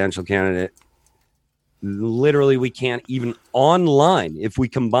presidential candidate, literally we can't even online. If we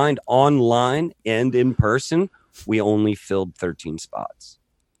combined online and in person, we only filled 13 spots.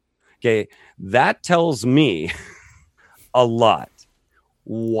 Okay, that tells me a lot.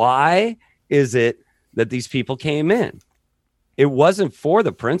 Why is it that these people came in? It wasn't for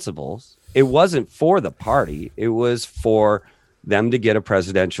the principles. It wasn't for the party. It was for them to get a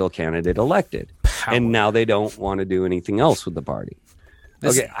presidential candidate elected. And now they don't want to do anything else with the party.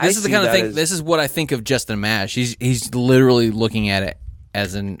 This is the kind of thing. This is what I think of Justin Amash. He's literally looking at it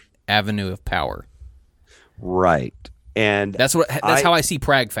as an avenue of power. Right. And That's how I see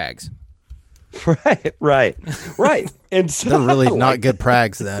Prague fags. Right. And so They're really not good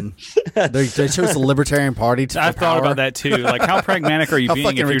prags then. They chose the Libertarian Party to I've thought about that too. Like, how pragmatic are you How being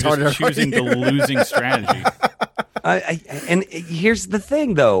if fucking you're retarded just are choosing the losing strategy? And here's the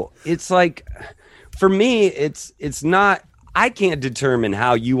thing, though. It's like, for me, it's not. I can't determine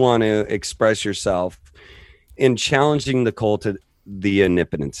how you want to express yourself in challenging the cult of the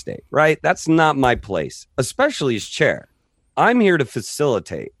omnipotent state. Right? That's not my place, especially as chair. I'm here to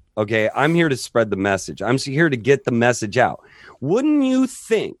facilitate. Okay, I'm here to spread the message. I'm here to get the message out. Wouldn't you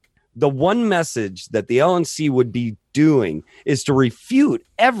think the one message that the LNC would be doing is to refute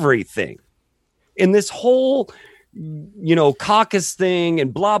everything in this whole, caucus thing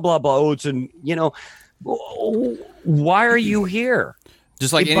and blah, blah, blah. Oh, it's why are you here?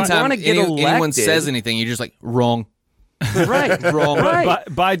 Just like If you anytime wanna get anyone elected- says anything, you're just like, wrong. Right, Wrong. right.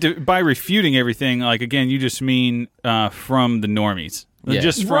 By refuting everything, like, again, you just mean from the normies. Yeah.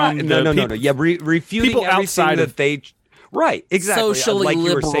 Just from Right. the No. people. Yeah, refuting people everything outside that of- they Right, exactly. socially Like you were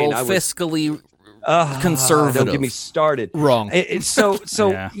liberal, saying, I was- fiscally conservative. Don't get me started. Wrong. So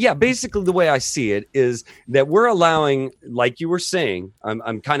Yeah. basically the way I see it is that we're allowing, like you were saying,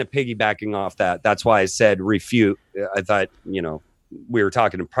 I'm kind of piggybacking off that. That's why I said refute. I thought, we were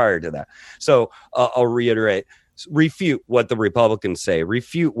talking prior to that. So I'll reiterate. Refute what the Republicans say.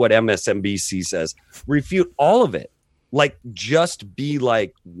 Refute what MSNBC says. Refute all of it. Like, just be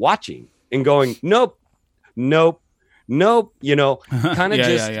like watching and going, nope, kind of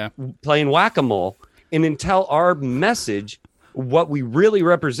just playing whack-a-mole. And until our message, what we really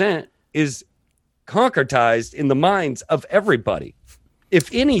represent, is concretized in the minds of everybody. If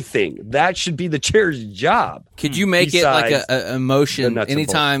anything, that should be the chair's job. Could you make it like Besides a motion nuts and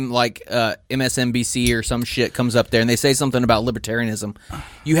anytime like MSNBC or some shit comes up there and they say something about libertarianism?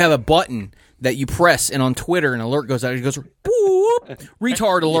 You have a button that you press, and on Twitter an alert goes out. It goes, boop,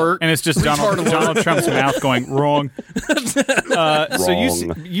 retard alert. And it's just Donald Trump's mouth going, wrong. So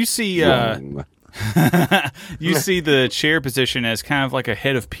you see Wrong. you see the chair position as kind of like a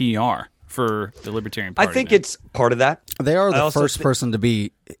head of PR for the Libertarian Party. I think it's part of that. They are I the also first think- person to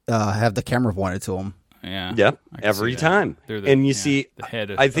be have the camera pointed to them. Yeah. Yep, I can every see that. time. They're the- And you yeah, see, the head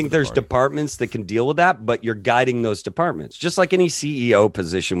of- I of think the there's party. departments that can deal with that, but you're guiding those departments, just like any CEO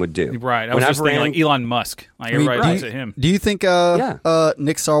position would do. Right. I When was just I've thinking ran- like Elon Musk. Like everybody do looks you- at him. Do you think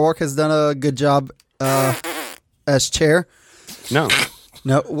Nick Sarwark has done a good job as chair? No,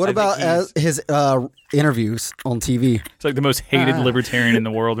 No. What I about think as his interviews on TV? It's like the most hated libertarian in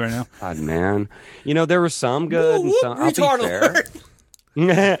the world right now. God, man. There were some good and some. I'll be retard fair. alert.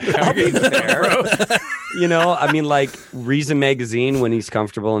 I'll be fair. Like Reason Magazine, when he's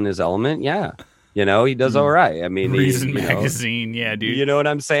comfortable in his element, yeah. He does all right. I mean, Reason Magazine. Yeah, dude. You know what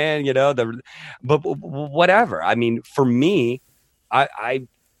I'm saying? But whatever. I mean, for me, I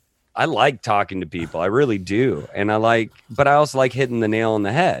like talking to people. I really do. But I also like hitting the nail on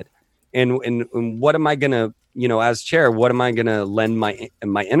the head. And what am I going to, as chair, what am I going to lend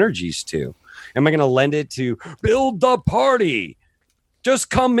my energies to? Am I going to lend it to build the party? Just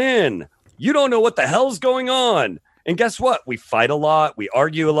come in. You don't know what the hell's going on. And guess what? We fight a lot. We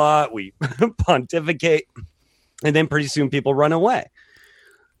argue a lot. We pontificate. And then pretty soon people run away.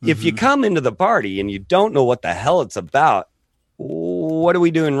 If you come into the party and you don't know what the hell it's about, what are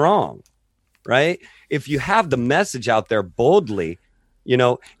we doing wrong? Right? If you have the message out there boldly, and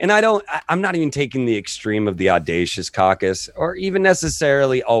I'm not even taking the extreme of the audacious caucus or even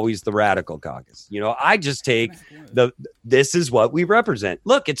necessarily always the radical caucus. I just take this is what we represent.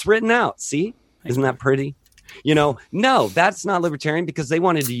 Look, it's written out. See? Isn't that pretty? No, that's not libertarian because they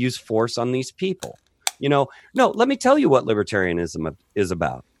wanted to use force on these people. No, let me tell you what libertarianism is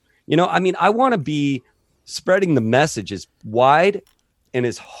about. I want to be spreading the message as wide and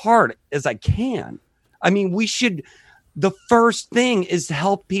as hard as I can. The first thing is to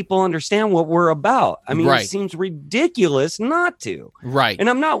help people understand what we're about. Right. It seems ridiculous not to. Right. And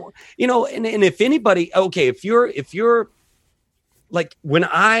I'm not, and if anybody, okay, if you're like, when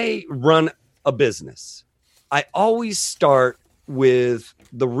I run a business, I always start with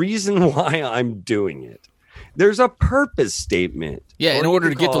the reason why I'm doing it. There's a purpose statement. Yeah, in Or order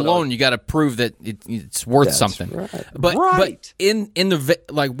you to get the call it a- loan, you got to prove that it's worth That's something. right. But Right. in the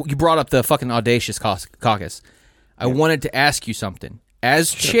like you brought up the fucking audacious caucus. I wanted to ask you something.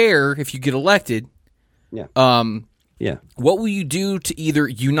 As chair, if you get elected, Yeah. what will you do to either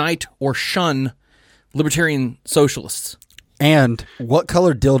unite or shun libertarian socialists? And what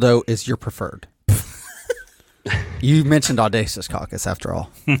color dildo is your preferred? You mentioned audacious caucus after all.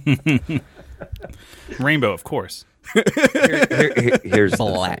 Rainbow, of course. Here's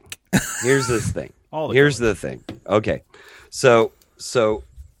Black. Here's this thing. All the Here's the thing. Okay. So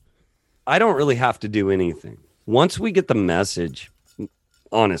I don't really have to do anything. Once we get the message,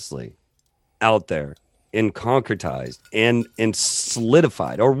 honestly, out there and concretized and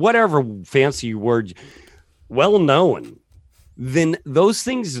solidified or whatever fancy word, well known, then those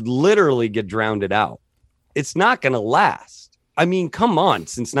things literally get drowned out. It's not going to last. Come on,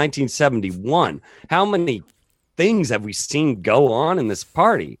 since 1971, how many things have we seen go on in this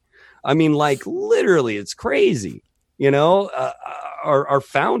party? Literally, it's crazy. Our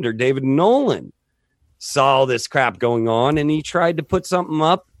founder, David Nolan, saw all this crap going on and he tried to put something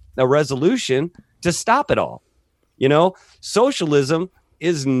up, a resolution to stop it all. Socialism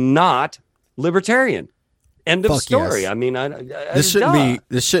is not libertarian. End of Fuck story. yes.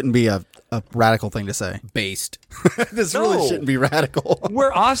 This shouldn't be a radical thing to say. Based. This No. really shouldn't be radical.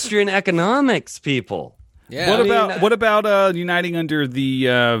 We're Austrian economics people. Yeah. What about uniting under the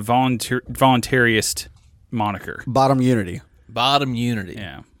voluntarist moniker? Bottom unity. Bottom unity.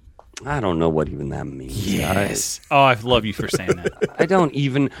 Yeah. I don't know what even that means. Yes. Oh, I love you for saying that. I don't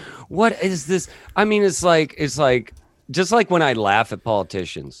even. What is this? I mean, it's like just like when I laugh at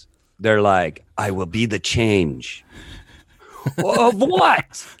politicians. They're like, "I will be the change." Of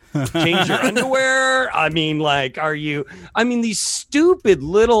what? Change your underwear? I mean, like, are you? I mean, these stupid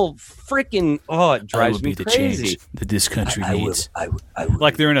little freaking. Oh, it drives me crazy. that this country I will.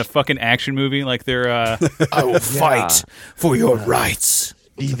 Like they're in a fucking action movie. Like they're. I will fight for your rights.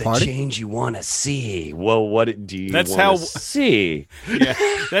 Be the change you want to see. Well, what do you? That's wanna how- see. Yeah,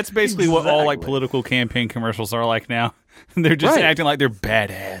 that's basically what all like Exactly. political campaign commercials are like now. They're just Right. acting like they're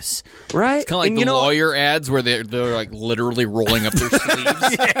badass. Right? Kind of like And the you know, lawyer ads where they're like literally rolling up their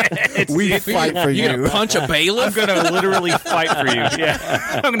sleeves. We fight for You you. gonna punch a I'm bailiff? gonna literally fight for you.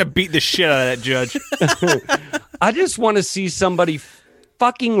 Yeah, I'm gonna beat the shit out of that judge. I just want to see somebody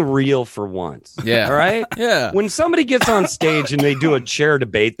fucking real for once. Yeah. All right? Yeah. When somebody gets on stage and they do a chair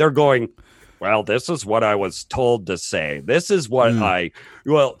debate, they're going, well, this is what I was told to say. This is what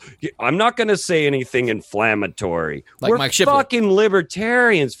I'm not going to say anything inflammatory. Like We're Mike Shipley. fucking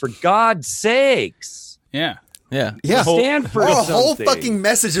libertarians, for God's sakes. Yeah. Yeah. Yeah. Stand for Our something. whole fucking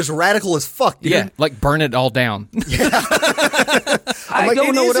message is radical as fuck, dude. Yeah. Like burn it all down. I like, don't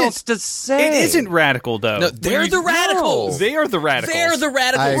it know what isn't- else to say. It isn't radical though. No, they're the radicals. They are the radicals. They're the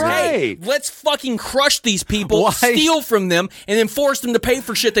radicals. I Hey, agree. let's fucking crush these people, Why? steal from them, and then force them to pay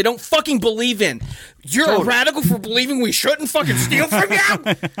for shit they don't fucking believe in. You're a radical for believing we shouldn't fucking steal from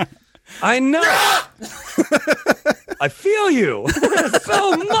you? I know. I feel you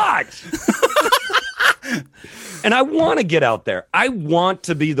so much. And I want to get out there. I want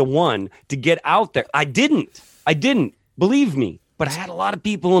to be the one to get out there. I didn't. Believe me. But I had a lot of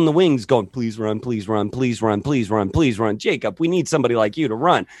people in the wings going, please run, please run, please run, please run, please run. Jacob, we need somebody like you to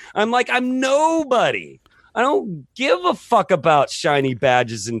run. I'm like, I'm nobody. I don't give a fuck about shiny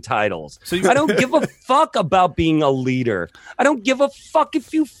badges and titles. I don't give a fuck about being a leader. I don't give a fuck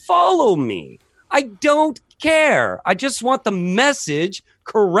if you follow me. I don't care. I just want the message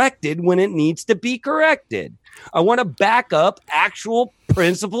corrected when it needs to be corrected. I want to back up actual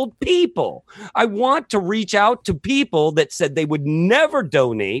principled people. I want to reach out to people that said they would never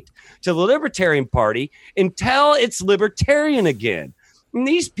donate to the Libertarian Party until it's libertarian again. And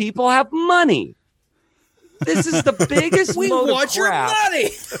these people have money. This is the biggest We load want of your crap, money.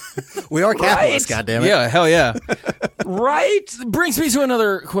 We are capitalists, Right? goddammit. Yeah, hell yeah. right? Brings me to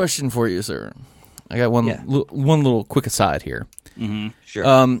another question for you, sir. I got one one little quick aside here.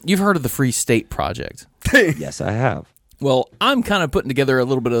 Sure. You've heard of the Free State Project. Yes, I have. Well, I'm kind of putting together a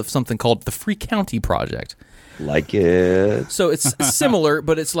little bit of something called the Free County Project. Like it. So it's similar,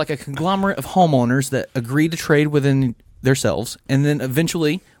 but it's like a conglomerate of homeowners that agree to trade within themselves, and then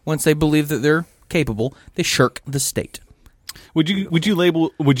eventually, once they believe that they're capable, they shirk the state. Would you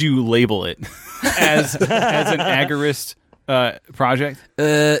label it as an agorist project?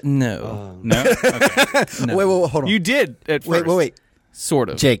 No, No. Okay. Wait, hold on. You did at first. wait. sort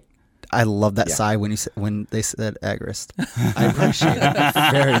of. Jake, I love that sigh when they said agorist. I appreciate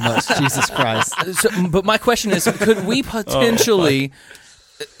it very much. Jesus Christ. So, but my question is, could we potentially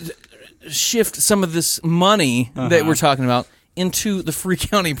shift some of this money that we're talking about into the Free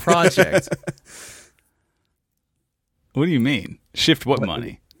County Project? What do you mean? Shift what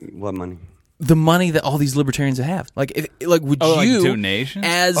money? What money? The money that all these libertarians have, would like you donations?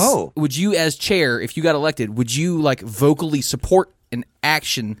 would you as chair, if you got elected, would you like vocally support an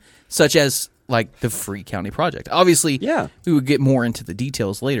action such as like the Free County Project? Obviously, Yeah. we would get more into the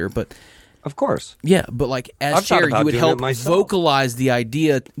details later, but Of course. yeah, but like as I've thought chair, about you would doing it help myself. vocalize the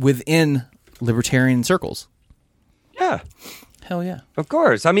idea within libertarian circles. Yeah. Hell yeah. Of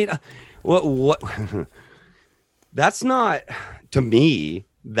course. I mean, what that's not, to me,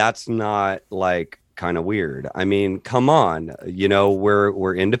 that's not like kind of weird. I mean, come on,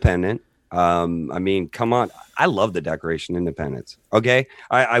 we're independent. I mean, come on. I love the Declaration of Independence. Okay.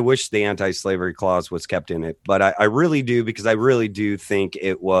 I wish the anti-slavery clause was kept in it, but I really do, because I really do think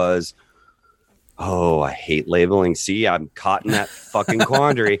it was, I hate labeling. See, I'm caught in that fucking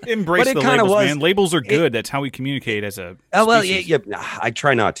quandary. Embrace But it the kinda labels, was- man. Labels are good. That's how we communicate as a Oh, well, species. yeah, I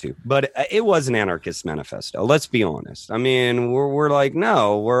try not to, but it was an anarchist manifesto. Let's be honest. I mean, we're like,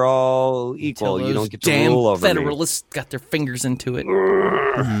 no, we're all equal. Till You those don't get to damn rule over me. Federalists got their fingers into it.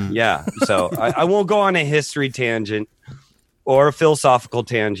 Yeah. So I won't go on a history tangent or a philosophical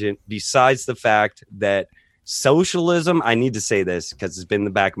tangent, besides the fact that socialism, I need to say this because it's been in the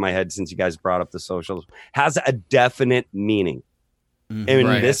back of my head since you guys brought up the socialism, has a definite meaning. And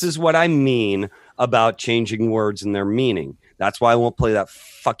Right. this is what I mean about changing words and their meaning. That's why I won't play that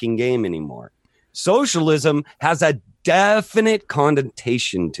fucking game anymore. Socialism has a definite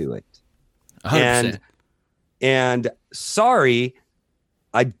connotation to it. 100%. And sorry,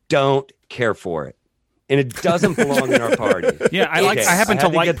 I don't care for it. And it doesn't belong in our party. Yeah, I Okay, happen I to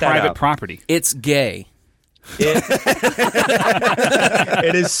had to like get that private out. property. It's gay. It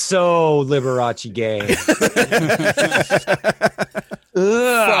is so Liberace gay.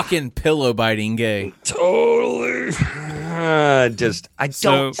 Fucking pillow biting gay. Totally. I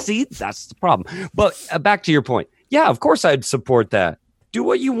don't see that's the problem. But back to your point. Yeah, of course I'd support that. Do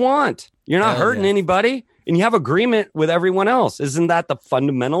what you want. You're not Hell hurting yeah. anybody, and you have agreement with everyone else. Isn't that the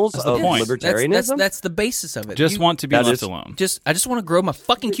fundamentals of point. libertarianism? That's the basis of it. Just want to be That left is- alone. I just want to grow my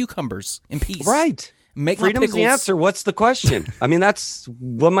fucking cucumbers in peace. right. Make Freedom's my the pickles answer. What's the question? I mean, that's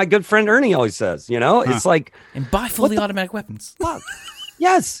what my good friend Ernie always says. You know, it's like, and buy fully automatic weapons. fuck.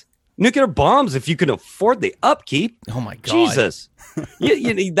 Yes. Nuclear bombs if you can afford the upkeep. Oh my god. Jesus.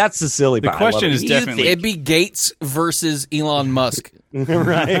 That's the silly part. I love question it. is You definitely- It'd be Gates versus Elon Musk.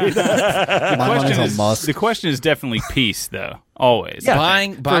 right. My money's on is, Musk. the question is definitely peace, though. Always. Yeah.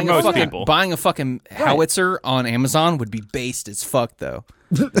 Buying For most a people. buying a fucking howitzer on Amazon would be based as fuck though.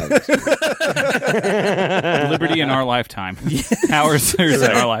 Liberty in our lifetime. Ours in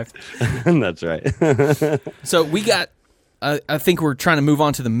our lifetime. That's right. So we got. I think we're trying to move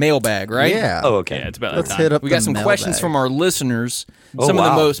on to the mailbag, right? Yeah. Oh, okay. Yeah, it's about Let's that time. hit up. We got the some questions mailbag. from our listeners. Oh, Some of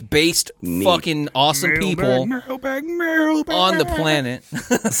wow. the most based, Neat. fucking awesome people Mailbag. on the planet.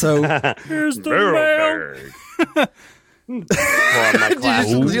 So Here's the mail.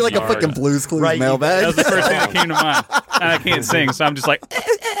 did you like a fucking Blues Clues Right, mailbag? That was the first thing that came to mind. And I can't sing, so I'm just like,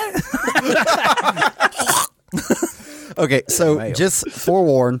 Okay, so just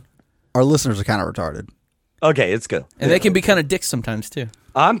forewarn, our listeners are kind of retarded. Okay, it's good. And they can be kind of dicks sometimes too.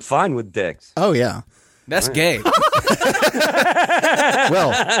 I'm fine with dicks. Oh yeah. That's gay.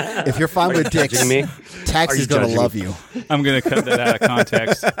 Well, if you're fine with dicks, Judging me? Taxi's Are gonna you love judging you. I'm going to cut that out of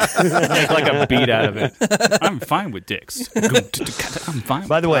context. Make like a beat out of it. I'm fine with dicks. I'm fine.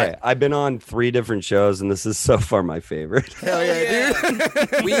 By the way, I've been on 3 different shows, and this is so far my favorite. Hell yeah,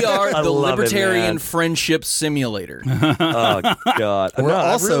 dude. We are I the love it, Libertarian man. Friendship Simulator. Oh God! We're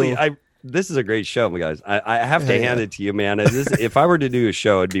also- this is a great show, guys. I have to hand it to you, man. If I were to do a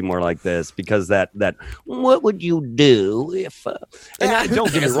show, it'd be more like this because that what would you do if?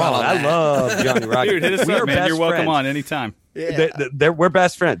 Don't get me wrong, I love Johnny Rocket. Dude, hit us We up, are man. best You're welcome friends. on anytime. We're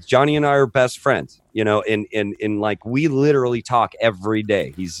best friends. Johnny and I are best friends. You know, and like we literally talk every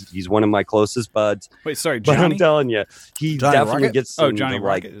day. He's one of my closest buds. Wait, sorry, But I'm Johnny? telling you, he Johnny definitely Rocket? gets Oh, into, Johnny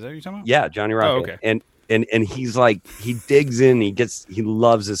like, Rocket. Is that what you're talking about? yeah, Johnny Rocket. okay. And he's like he digs in, he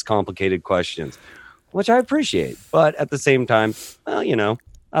loves his complicated questions, which I appreciate. But at the same time, well, you know,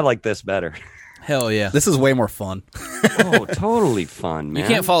 I like this better. Hell yeah. This is way more fun. Oh, totally fun, man. You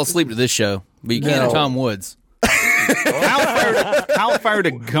can't fall asleep to this show, but you can No. to Tom Woods. Kyle fired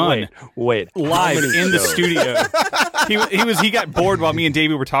a gun Wait, live how many in the shows? studio. He got bored while me and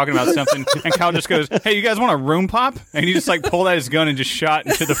Davey were talking about something, and Kyle just goes, "Hey, you guys want a room pop?" And he just like pulled out his gun and just shot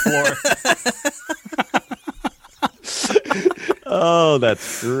into the floor. Oh,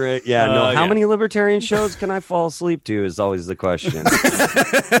 that's great. Yeah, no. How yeah. many libertarian shows can I fall asleep to is always the question.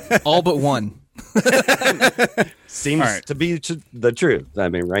 All but one. Seems All right. to be the truth. I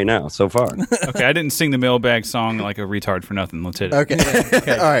mean, right now, so far. Okay, I didn't sing the mailbag song like a retard for nothing. Let's hit it.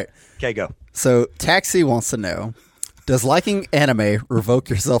 Okay. All right. Okay, go. So Taxi wants to know: does liking anime revoke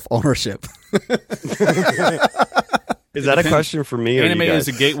your self ownership? Is that a question for me? Or Anime you guys?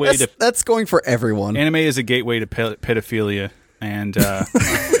 is a gateway to That's going for everyone. anime is a gateway to pedophilia, and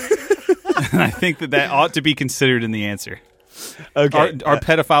and I think that ought to be considered in the answer. Okay. Are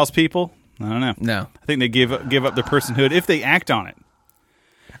pedophiles people? I don't know. No. I think they give up their personhood if they act on it.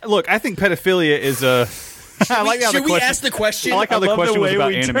 Look, I think pedophilia is a. I like how the question. the question? I like how the love question was way about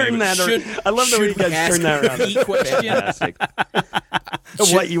we anime. turn but- that I love the way you guys turn that around. The question? Fantastic.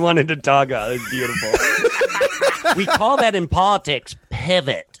 What you wanted to talk about is beautiful. We call that in politics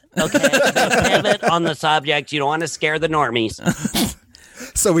pivot. Okay, pivot on the subject. You don't want to scare the normies.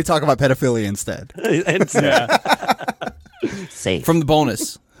 So we talk about pedophilia instead. Safe. From the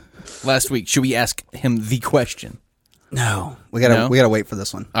bonus last week, should we ask him the question? No, we gotta wait for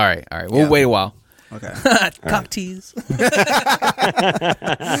this one. All right. We'll wait a while. Okay. Cock tease. All right.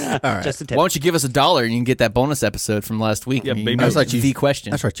 Just a tip. Why don't you give us $1 and you can get that bonus episode from last week? Yeah, and you baby. know That's right, you- the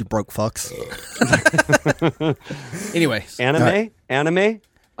question. That's right, you broke fucks. Anyways, Anime.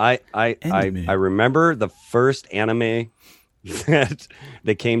 I remember the first anime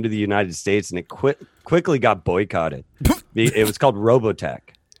that came to the United States, and it quickly got boycotted. It was called Robotech,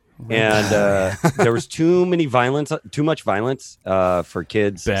 and there was too much violence for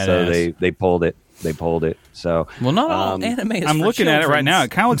kids, so Badass. they pulled it. they pulled it. So Well, not all anime is I'm for looking at it right now.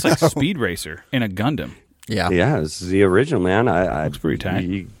 It children's. kind of looks like Speed Racer in a Gundam. Yeah. yeah, this is the original, man. Looks pretty tight.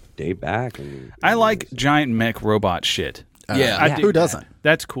 You date back. And, I like giant mech robot shit. Yeah. I dig Who that. doesn't?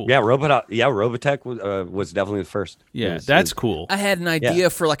 That's cool. yeah, Robotech was definitely the first. Yeah, It was- that's cool. I had an idea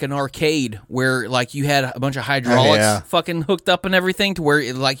for like an arcade where like you had a bunch of hydraulics yeah. fucking hooked up and everything to where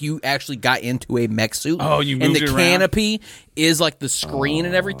it, like you actually got into a mech suit. Oh, you and moved the it around? canopy is like the screen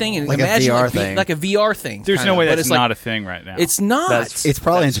and everything. And Like a imagine VR like, thing. like a VR thing. There's kinda, no way but that's it's like, not a thing right now. It's not. That's- It's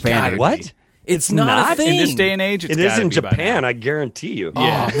probably in Japan. gotta dude. What? It's not a thing in this day and age. It's It is gotta in be by Japan, now. I guarantee you.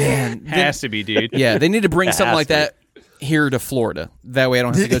 Yeah, Oh man, has to be, dude. yeah, they need to bring It something has like to. that here to Florida. That way, I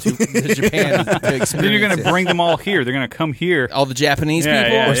don't have to go to Japan to experience Then you're gonna it. bring them all here. They're gonna come here. all the Japanese Yeah,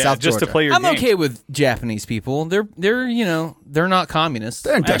 people. yeah, Or yeah, South just to Georgia. play your I'm game. okay with Japanese people. They're you know they're not communists.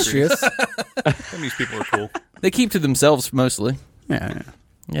 They're industrious. These people are cool. They keep to themselves mostly. yeah.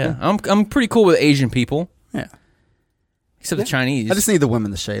 Yeah, I'm pretty cool with Asian people, Yeah. except the Chinese. I just need the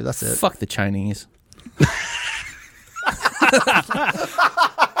women to shave. That's it. Fuck the Chinese.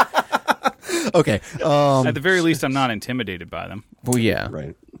 Okay. At the very least, I'm not intimidated by them. Well, yeah.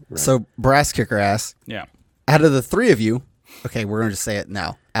 Right. So Brass Kicker asks, Yeah. out of the three of you, okay, we're going to just say it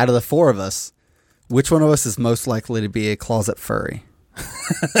now. Out of the four of us, which one of us is most likely to be a closet furry?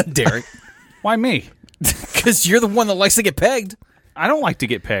 Derek. Why me? Because you're the one that likes to get pegged. I don't like to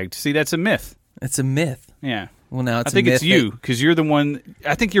get pegged. See, that's a myth. It's a myth. Yeah. Well, now I it's think a myth it's you because you're the one.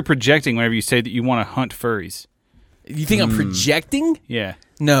 I think you're projecting whenever you say that you want to hunt furries. You think I'm projecting? Yeah.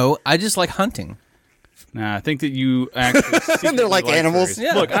 No, I just like hunting. Nah, I think that you actually. secretly like animals. furries.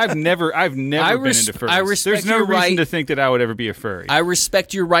 Yeah. Look, I've never been into furries. I respect There's no your reason right- to think that I would ever be a furry. I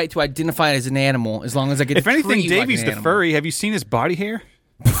respect your right to identify as an animal as long as I get if to anything, treat you like Davey's an the animal. furry. Have you seen his body hair?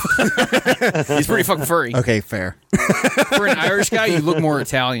 He's pretty fucking furry. Okay, fair. For an Irish guy, you look more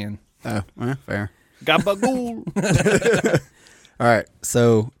Italian. Oh, fair. Gabagool. All right.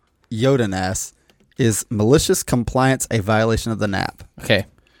 So Yoden asks, is malicious compliance a violation of the NAP? Okay.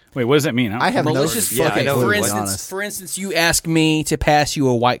 Wait, what does that mean? I have Malicious. no Yeah, I fucking know clue, for to be instance, honest. for instance, you ask me to pass you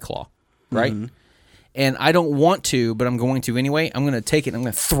a White Claw, right? And I don't want to, but I'm going to anyway. I'm going to take it and I'm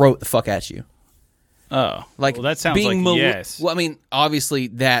going to throw it the fuck at you. Oh, Like well, that sounds being like yes. Well, I mean, obviously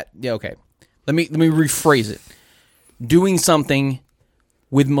that. Yeah, okay. Let me rephrase it. Doing something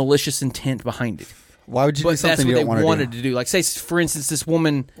with malicious intent behind it. Why would you do But that's something what you they don't want to wanted do? to do. Like, say, for instance, this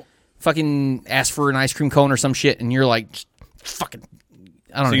woman fucking asked for an ice cream cone or some shit, and you're like, just fucking,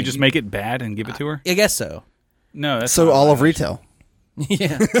 I don't know. So you just make it bad and give it to her? I guess so. No, that's So not all a of retail.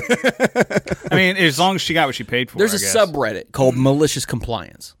 Yeah. I mean, as long as she got what she paid for. There's I a guess. subreddit called malicious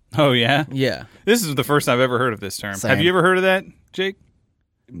compliance. Oh yeah. Yeah. This is the first I've ever heard of this term. Same. Have you ever heard of that, Jake?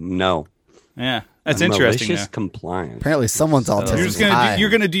 No. Yeah, that's interesting. Malicious though. compliance. Apparently someone's autism You're is just gonna high. you're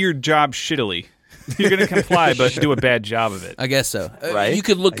gonna do your job shittily. You're gonna comply, but do a bad job of it. I guess so. Right? You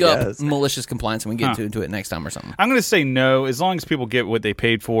could look I up guess. malicious compliance and we get Huh. into it next time or something. I'm gonna say no, as long as people get what they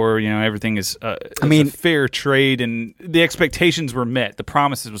paid for. You know, everything is. I mean- fair trade, and the expectations were met. The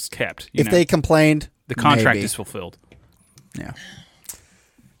promises was kept. You if know? they complained, the contract maybe. is fulfilled. Yeah.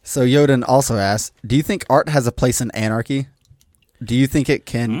 So Yoden also asks, do you think art has a place in anarchy? Do you think it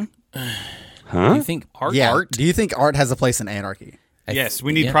can... Do you think art? Yeah. Art? Do you think art has a place in anarchy? Yes,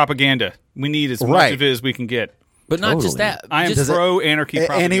 we need yeah. propaganda. We need as much Right. of it as we can get. But not just Totally. that. I am Just- pro anarchy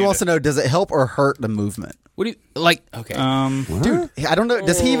propaganda. And he wants to know, does it help or hurt the movement? What do you like? Okay. Dude, I don't know.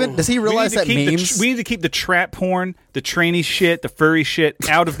 Does he realize that memes? we need to keep the trap porn, the tranny shit, the furry shit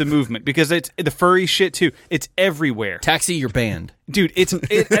out of the movement because it's the furry shit too. It's everywhere, Taxi, you're banned. dude. I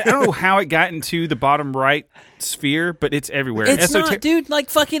don't know how it got into the bottom right sphere, but it's everywhere. It's not, dude. Like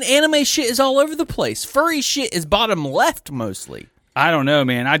fucking anime shit is all over the place. Furry shit is bottom left mostly. I don't know,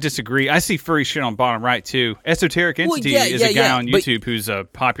 man. I disagree. I see furry shit on bottom right too. Esoteric Well, Entity yeah, is yeah, a guy yeah, on but- YouTube who's a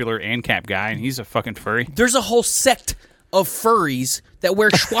popular ANCAP guy, and he's a fucking furry. There's a whole sect of furries that wear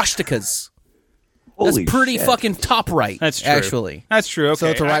swastikas. That's Holy pretty shit. fucking top right. That's true. Actually. That's true. Okay, So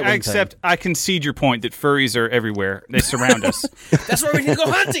it's a right-wing I accept. I concede your point that furries are everywhere. They surround us. That's why we need to go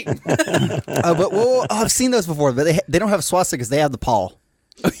hunting. But I've seen those before, but they don't have swastikas. They have the paw.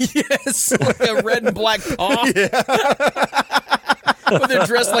 Yes, like a red and black paw. But they're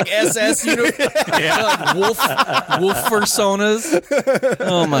dressed like SS, you know, like wolf personas.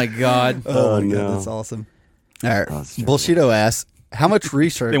 Oh my god! Oh, my no. God, that's awesome. All right. Bullshito asks, how much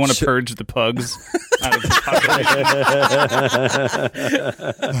research... They want to purge the pugs out of the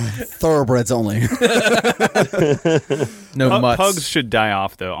population. Thoroughbreds only. No mutts. Pugs should die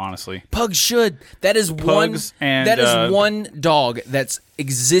off, though. Honestly, Pugs should. That is Pugs one. and, that is one dog that's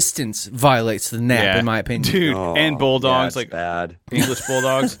existence violates the nap, in my opinion. dude, Oh, and bulldogs yeah, like it's bad. English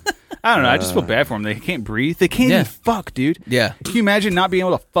bulldogs. I don't know. I just feel bad for them. They can't breathe. They can't even fuck, dude. Yeah. Can you imagine not being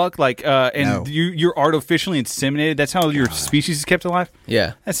able to fuck? Like, and No. you're artificially inseminated. That's how your species is kept alive.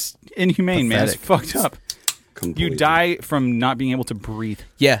 Yeah. That's inhumane, man. It's fucked up. Completely. You die from not being able to breathe.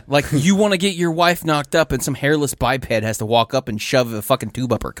 Yeah, like you want to get your wife knocked up and some hairless biped has to walk up and shove a fucking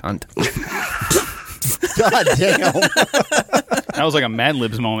tube up her cunt. God damn. That was like a Mad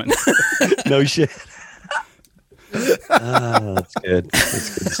Libs moment. No shit. That's good.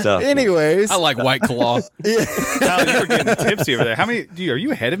 That's good stuff. Anyways, I like White Claw. Tyler, you were getting tipsy over there. How many? Are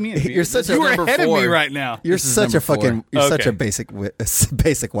you ahead of me? In You're such a you are number ahead of me 4. right now. you're This is such a number 4. fucking, you're such Okay. a basic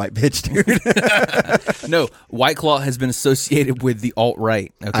white bitch, dude. No, White Claw has been associated with the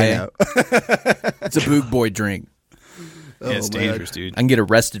alt-right, okay? I know. It's a boog boy drink. Yeah, it's dangerous, dude. I can get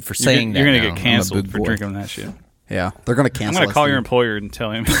arrested for saying You're that gonna now. get I'm a canceled boog for boy. drinking that shit. Yeah, they're gonna I'm cancel. gonna call us, your dude. employer and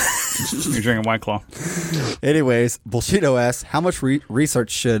tell him you're drinking White Claw. Anyways, Bullshito asks, how much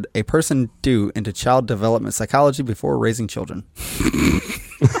research should a person do into child development psychology before raising children?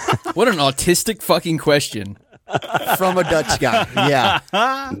 What an autistic fucking question. From a Dutch guy. Yeah,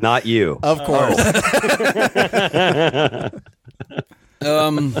 Not you. of course.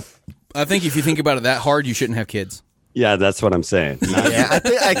 I think if you think about it that hard, you shouldn't have kids. Yeah, that's what I'm saying. Not Yeah,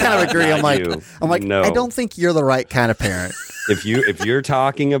 I kind of agree. Not I'm like, you. No. I don't think you're the right kind of parent. if you're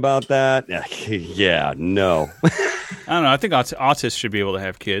talking about that, yeah, no. I don't know. I think autists should be able to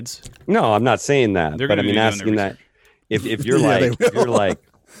have kids. No, I'm not saying that. They're But gonna I mean be doing asking their that if you're Yeah, like they if you're like,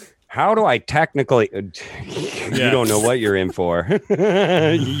 how do I technically you Yeah. don't know what you're in for.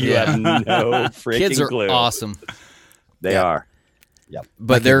 You have no freaking Kids are clue. awesome, They Yeah. are.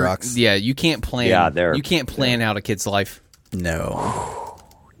 but Mikey they're rocks. you can't plan. Yeah, you can't plan out a kid's life, No,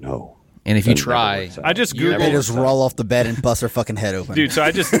 No. and if you That never try, works out. I just You're- googled, they just roll off the bed and bust her fucking head open. dude. So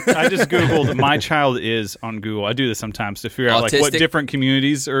I just googled "my child is" on Google. I do this sometimes to figure out like what Autistic? different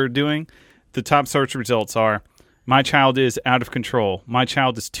communities are doing. The top search results are: my child is out of control. My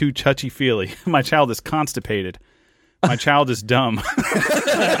child is too touchy feely. My child is constipated. My child is dumb. that's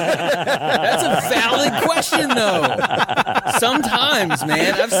a valid question though. Sometimes,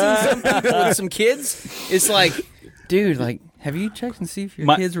 man, I've seen some people with some kids. It's like, dude, like, have you checked and see if your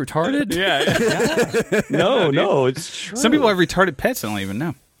My- kid's retarded? Yeah. No, it's true. Some people have retarded pets. I don't even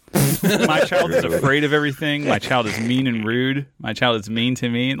know. My child is afraid of everything. My child is mean and rude. My child is mean to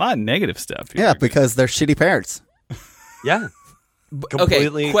me. A lot of negative stuff. Here. Yeah, because they're shitty parents. Yeah. Okay,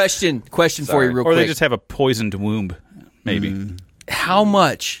 Completely. question for Sorry. you real Or quick. they just have a poisoned womb, maybe. How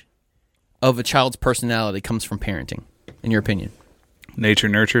much of a child's personality comes from parenting, in your opinion? Nature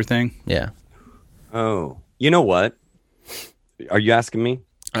nurture thing. Yeah. Oh, you know what? Are you asking me?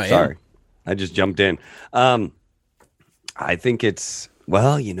 I am. Sorry, I just jumped in. I think it's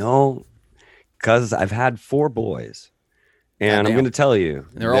because I've had 4 boys, and I'm Goddamn. going to tell you,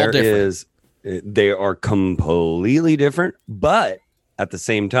 They're all different. They are completely different, but at the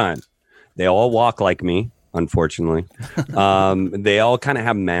same time, they all walk like me. Unfortunately, they all kind of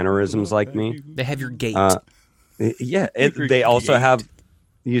have mannerisms like me. They have your gait. Yeah, they also have.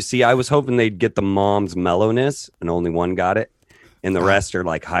 You see, I was hoping they'd get the mom's mellowness, and only one got it, and the rest are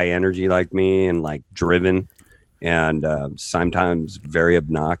like high energy like me and like driven, and sometimes very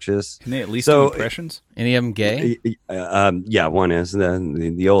obnoxious. Can they at least So- do impressions? Any of them gay? Yeah, one is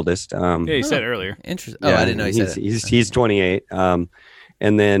the oldest. Yeah, you said earlier. Interesting. Oh, I didn't know he said that. He's 28.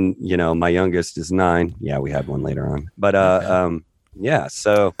 And then my youngest is 9. Yeah, we had one later on, but yeah.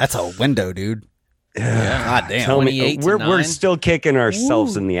 So That's a window, dude. God damn. tell me, 28 to we're 9? still kicking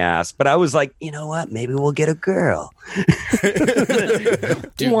ourselves in the ass. But I was like, you know what? Maybe we'll get a girl. Dude,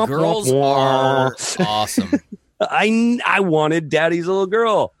 Womp, girls womp, are womp. awesome. I wanted daddy's little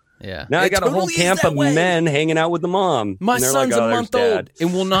girl. Yeah. Now I It got a whole totally is camp that of way. men hanging out with the mom. My And they're son's like, a "Oh, there's month old Dad."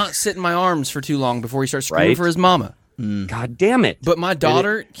 and will not sit in my arms for too long before he starts screaming Right? for his mama. God damn it! But my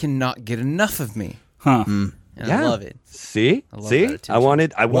daughter cannot get enough of me. Huh. And Yeah. I love it. See, love see, that I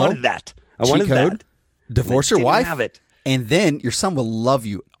wanted that. I wanted cheat code. that. Divorce your Didn't wife, have it. and then your son will love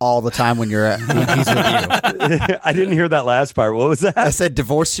you all the time when he's with you. I didn't hear that last part. What was I that? said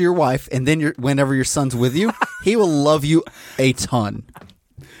divorce your wife, and then whenever your son's with you, he will love you a ton.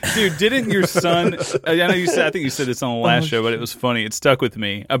 Dude, didn't your son? I know you said. I think you said this on the last show, but it was funny. It stuck with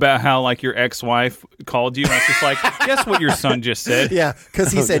me about how like your ex-wife called you, and it's just like, guess what your son just said? Yeah,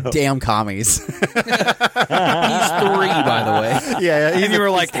 because he said damn commies. He's 3, by the way. Yeah, And you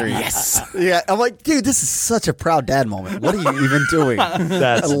were like, yes. Yeah, I'm like, dude, this is such a proud dad moment. What are you even doing?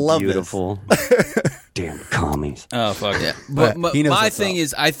 That's I love this. beautiful. Damn commies. oh fuck Yeah. But he knows my what's thing up.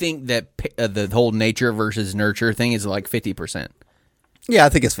 is, I think that the whole nature versus nurture thing is like 50%. Yeah, I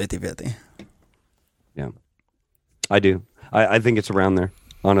think it's 50-50. Yeah, I do. I think it's around there.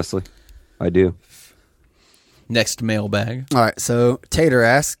 Honestly, I do. Next mailbag. All right, so Tater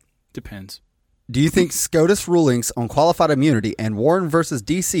asks, Depends. do you think SCOTUS rulings on qualified immunity and Warren versus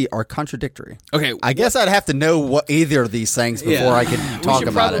DC are contradictory? Okay, I guess I'd have to know what either of these things before I could we talk should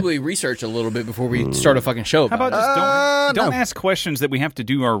about probably research a little bit before we start a fucking show How about about it. just don't no. ask questions that we have to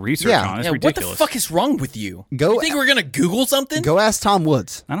do our research Yeah. on? It's Yeah, what the ridiculous. fuck is wrong with you? Go- You think we're gonna Google something? it. Go ask Tom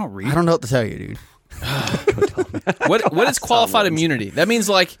Woods. I don't read. I don't know what to tell you, dude. What is qualified immunity? That means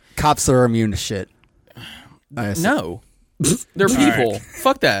like Cops are immune to shit. I see. no, they're people.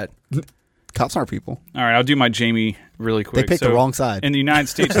 Fuck that. Cops aren't people. All right, I'll do my Jamie really quick. picked the wrong side. In the United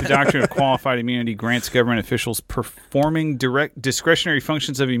States, the doctrine of qualified immunity grants government officials performing direct discretionary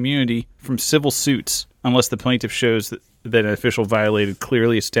functions of immunity from civil suits unless the plaintiff shows that an official violated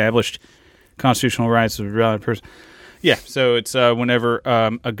clearly established constitutional rights of a valid person. Yeah, so it's whenever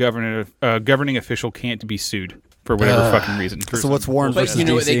a governing official can't be sued for whatever fucking reason. So what's Warren But versus you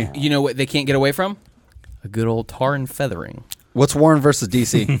know what DC? you know what they can't get away from? A good old tar and feathering. What's Warren versus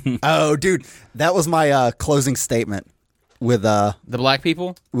DC? Oh, dude, that was my closing statement with The black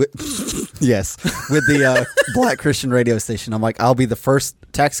people? yes, with the Black Christian radio station. I'm like, I'll be the first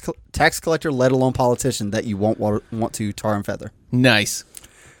tax collector, let alone politician, that you won't want to tar and feather. Nice.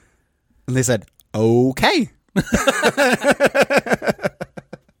 And they said, okay.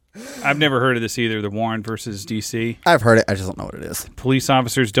 I've never heard of this either. The Warren versus DC. I've heard it. I just don't know what it is. Police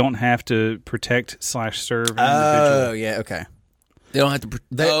officers don't have to protect/serve an Oh, individual. yeah, okay. They don't have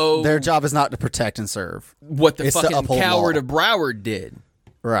to. Their job is not to protect and serve. what the it's to fucking uphold coward law. of Broward did.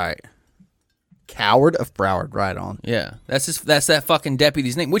 Right. Coward of Broward, right on. Yeah, that's that fucking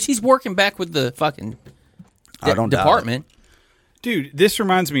deputy's name, which he's working back with the fucking I don't doubt department. Dude, this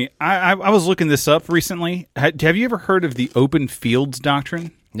reminds me. I was looking this up recently. Have you ever heard of the open fields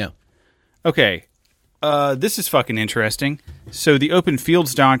doctrine? No, Okay, this is fucking interesting. So the open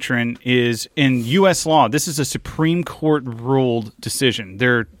fields doctrine is in U.S. law. This is a Supreme Court ruled decision.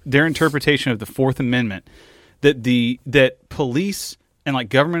 Their interpretation of the Fourth Amendment that police and like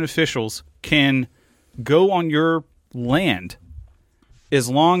government officials can go on your land as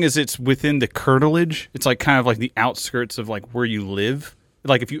long as it's within the curtilage. It's like kind of like the outskirts of like where you live.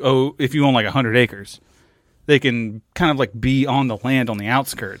 Like if you own like 100 acres, they can kind of like be on the land on the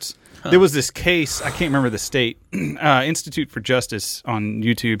outskirts. There was this case, I can't remember the state, Institute for Justice on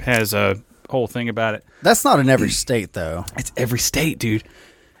YouTube has a whole thing about it. That's not in every state, though. It's every state, dude.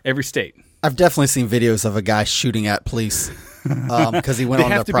 Every state. I've definitely seen videos of a guy shooting at police because he went They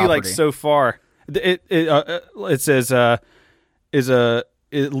on have their to be property. like so far. It says the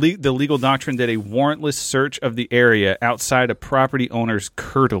legal doctrine that a warrantless search of the area outside a property owner's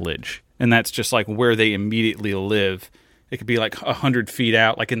curtilage, and that's just like where they immediately live. It could be like 100 feet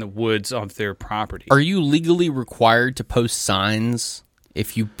out, like in the woods of their property. are you legally required to post signs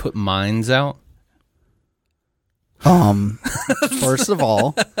if you put mines out? First of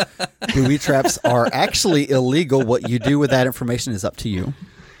all, booby traps are actually illegal. What you do with that information is up to you.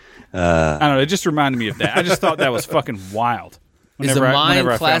 I don't know. It just reminded me of that. I just thought that was fucking wild. Is a mine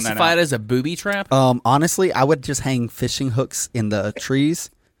whenever I found that classified out. as a booby trap? Honestly, I would just hang fishing hooks in the trees.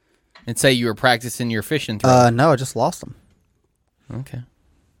 And say you were practicing your fishing throw. No, I just lost them. Okay.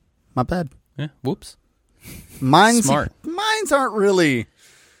 My bad. Yeah. Whoops. Mines Smart. aren't really,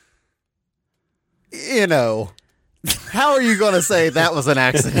 how are you going to say that was an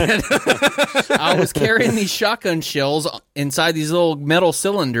accident? I was carrying these shotgun shells inside these little metal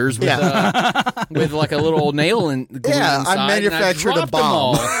cylinders with, with like a little nail and glue Yeah, I inside, manufactured a and I dropped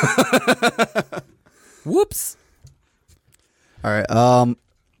them all. Whoops. All right.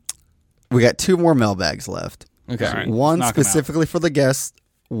 We got 2 more mailbags left. Okay. All right. One Knock 'em out. specifically for the guest,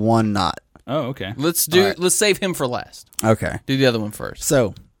 one not. Oh, okay. Let's save him for last. Okay. Do the other one first.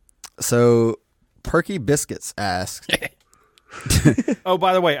 So Perky Biscuits asks, Oh,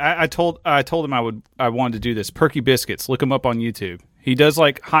 by the way, I told him I wanted to do this. Perky Biscuits, look him up on YouTube. He does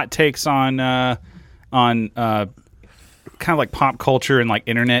like hot takes on kind of like pop culture and like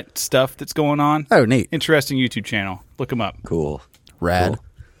internet stuff that's going on. oh, neat. Interesting YouTube channel. Look him up. Cool. Rad.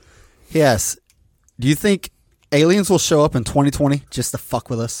 Yes. Do you think aliens will show up in 2020 just to fuck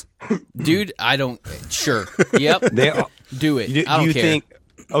with us? Dude, I don't. Sure. Yep. They are, Do it. do I don't you care. think?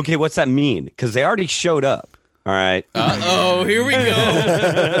 Okay, what's that mean? Because they already showed up. All right. Oh, here we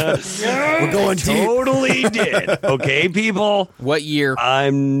go. We're going deep. Totally did. Okay, people. What year?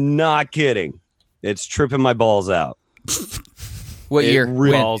 I'm not kidding. It's tripping my balls out. What it year?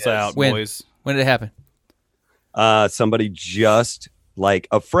 really When? Balls out, When? boys. When did it happen? Somebody just like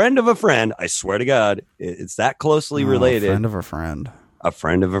a friend of a friend. I swear to God, it's that closely related. Friend of a friend. a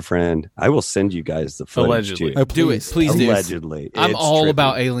friend of a friend. I will send you guys the footage. Allegedly. Too. Do it, please do. Allegedly. I'm It's all trippy.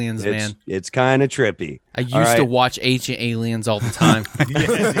 about aliens, man. It's kind of trippy. I used All to right? watch Ancient Aliens all the time.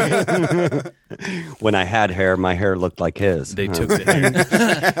 When I had hair, my hair looked like his. They took it.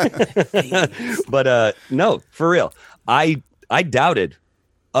 But no, for real. I doubted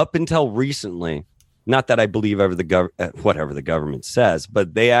up until recently. Not that I believe whatever the government says,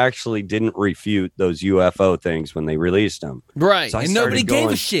 but they actually didn't refute those UFO things when they released them. Right. So I And nobody started gave a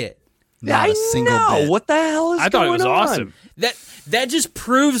going- shit. Not a single bit. What the hell is I thought it going was on? awesome. That just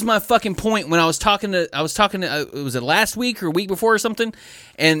proves my fucking point. When I was talking to was it last week or a week before or something,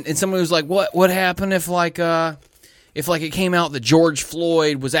 and somebody was like, "What happened if it came out that George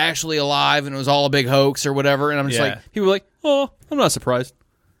Floyd was actually alive and it was all a big hoax or whatever?" And I'm just Yeah. like, people were like, "Oh, I'm not surprised."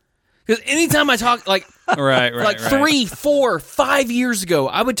 Because anytime I talk Right. like 3, 4, 5 years ago,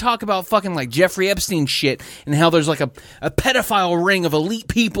 I would talk about fucking like Jeffrey Epstein shit and how there's like a pedophile ring of elite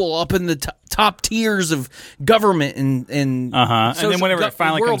people up in the top tiers of government and And then whenever it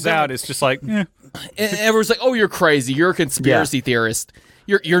finally comes out, it's just like, and everyone's like, "Oh, you're crazy. You're a conspiracy theorist.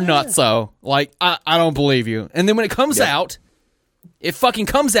 You're nuts." So like, I don't believe you. And then when it comes out, it fucking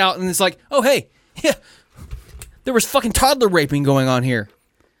comes out, and it's like, "Oh, hey, yeah, there was fucking toddler raping going on here."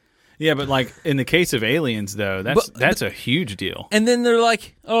 yeah, but like in the case of aliens, though, that's a huge deal. And then they're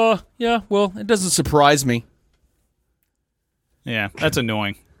like, "Oh, yeah, well, it doesn't surprise me." Yeah, that's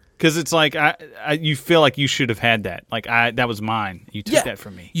annoying because it's like you feel like you should have had that. Like that was mine. You took that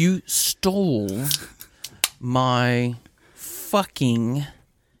from me. You stole my fucking.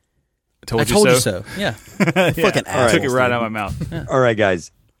 I I told you so. Yeah. Fucking I took it assholes, right dude. out of my mouth. All right,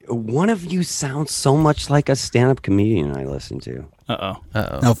 guys. One of you sounds so much like a stand-up comedian I listen to.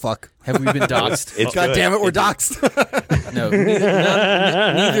 No, fuck. Have we been doxxed? It's God good. damn it, we're doxxed. No.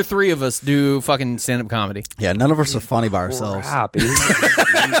 Neither three of us do fucking stand-up comedy. Yeah, none of us are funny by ourselves. Crap.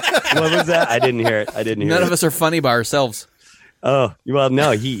 What was that? I didn't hear it. None of us are funny by ourselves. Oh, well,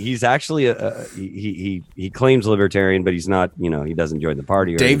 no, he's actually he claims libertarian, but he's not. He doesn't join the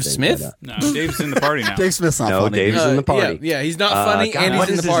party. Or Dave anything, Smith? but, No, Dave's in the party now. Dave Smith's not No, funny. Dave's in the party. Yeah, he's not funny, God, and what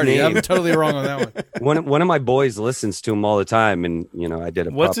he's in is the his party. name? I'm totally wrong on that one. one of my boys listens to him all the time, and I did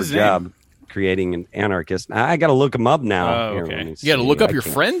a What's proper his job name? creating an anarchist. I got to look him up now. Oh, Here, okay. let me You got to see. look up I your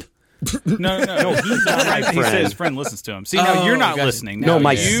can't- friend? No, he's not my friend. He said his friend listens to him. See, now Oh, you're not gotcha. listening. No, Now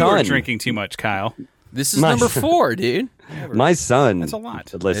my you son. are drinking too much, Kyle. This is My- number 4, dude. My son. That's a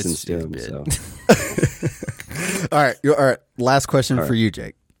lot. Listens to him. It's- So. All right. Last question for you,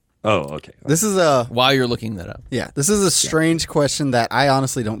 Jake. Oh, okay. This is While you're looking that up. this is a strange question that I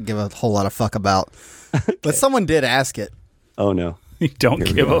honestly don't give a whole lot of fuck about. But someone did ask it. Oh no. You don't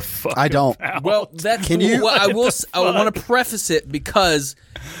give a fuck. I don't. Well, that's Can you- Well, I want to preface it because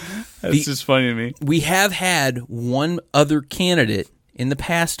That's just funny to me. we have had one other candidate in the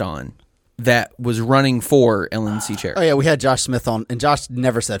past on that was running for LNC chair. Oh yeah, we had Josh Smith on, and Josh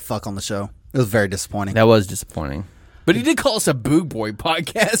never said fuck on the show. It was very disappointing. That was disappointing. But he did call us a Boog Boy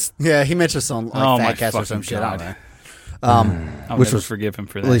podcast. Yeah, he mentioned some like Oh, my Fatcast or some fucking shit. I don't know. God. I'll Which never was forgive him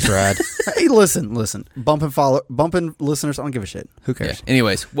for that. At least rad. Hey, listen. Bumping listeners. I don't give a shit. Who Yeah. cares?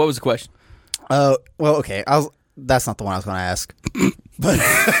 Anyways, what was the question? Well, okay. That's not the one I was going to ask.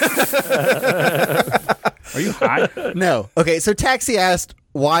 Are you high? No. Okay. So Taxi asked,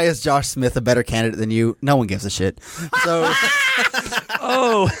 "Why is Josh Smith a better candidate than you?" No one gives a shit. So,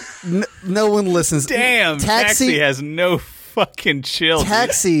 no one listens. Damn, Taxi has no fucking chill.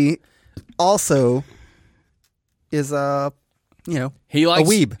 Taxi also is He likes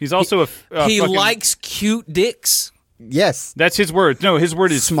a weeb. He's also a He fucking- likes cute dicks. Yes. That's his word. No, his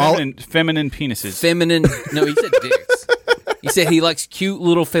word is Small- feminine penises. Feminine. No, he said dicks. He said he likes cute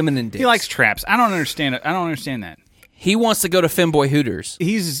little feminine dicks. He likes traps. I don't understand it. I don't understand that. He wants to go to Femboy Hooters.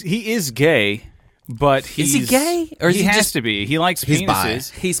 He is gay, but he's he gay? Or is he he has just- to be. He likes He's bi.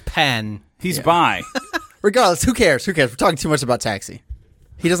 penises. He's pan. He's bi. Regardless, who cares? We're talking too much about Taxi.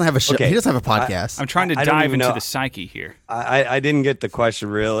 He doesn't have a show. Okay. He doesn't have a podcast. I'm trying to I don't dive even into know. the psyche here. I didn't get the question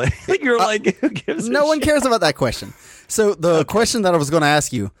really. You're like, who gives a No one shit? cares about that question. So the question that I was going to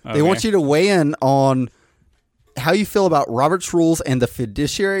ask you, they Okay. want you to weigh in on how you feel about Robert's rules and the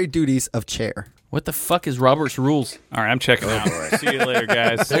fiduciary duties of chair. What the fuck is Robert's rules? All right, I'm checking out. See you later,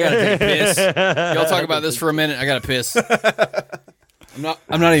 guys. I gotta take a piss. Y'all talk about this for a minute. I gotta piss.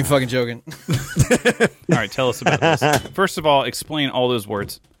 I'm not even fucking joking. All right, tell us about this. First of all, explain all those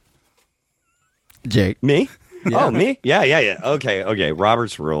words. Jake. Me? Oh, me? Yeah. Okay.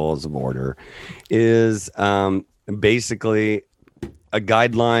 Robert's Rules of Order is basically a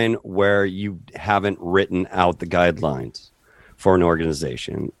guideline where you haven't written out the guidelines for an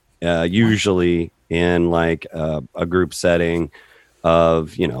organization. Usually in like a group setting,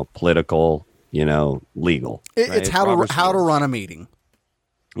 of, political, legal. It's right? how Robert's to rules. run a meeting.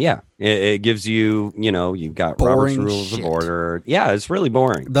 Yeah, it gives you, you've got Boring Robert's Rules shit. of Order. Yeah, it's really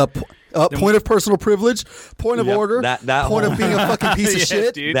boring. The point of personal privilege, point of Yep, order, that point whole- of being a fucking piece of Yeah,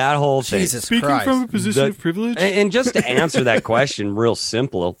 shit. dude. That whole thing. Jesus Speaking Christ. from a position The- of privilege. And just to answer that question real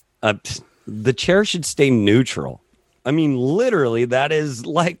simple, the chair should stay neutral. I mean, literally, that is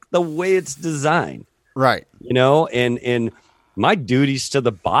like the way it's designed, Right. and my duties to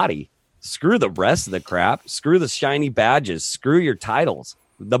the body. Screw the rest of the crap. Screw the shiny badges. Screw your titles.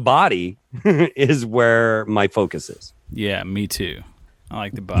 The body is where my focus is. Yeah, me too. I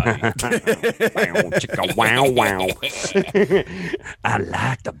like the body. Wow, chicka, wow, wow. I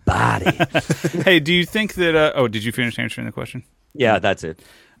like the body. Hey, do you think that? Did you finish answering the question? Yeah, that's it. You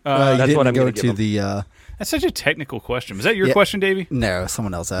that's didn't what I'm go gonna give to them. the. That's such a technical question. Was that your Yeah. question, Davey? No,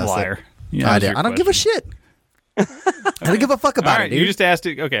 someone else asked Liar. it. Yeah, that I was did. your I don't give a question. shit. I don't give a fuck All about right, it, dude. you just asked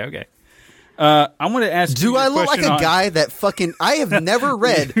it. Okay. I'm going to ask. Do you I look like question a on- guy that fucking? I have never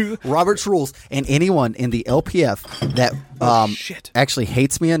read Robert's Rules, and anyone in the LPF that shit. actually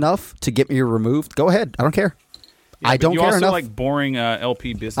hates me enough to get me removed. Go ahead, I don't care. I But don't you care also enough. like boring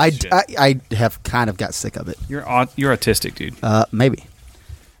LP business I, shit. I have kind of got sick of it. You're autistic, dude. Maybe,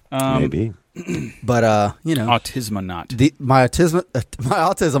 Maybe. but Autismonaut. my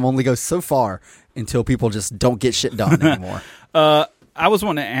autism only goes so far until people just don't get shit done anymore. I was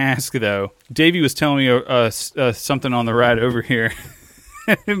wanting to ask though. Davey was telling me something on the ride over here.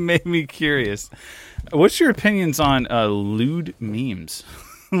 It made me curious. What's your opinions on lewd memes?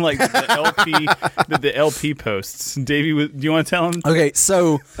 Like the LP posts. Davey, do you want to tell him? Okay,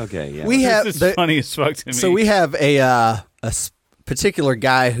 so Okay, yeah. we have This is the, funny as fuck to me. So we have a particular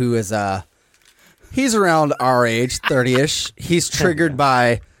guy who is he's around our age, 30ish. He's triggered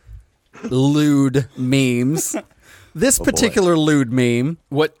by lewd memes. This particular lewd meme.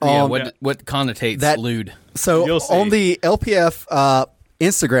 What Um, what connotates that- lewd? So You'll see. on the LPF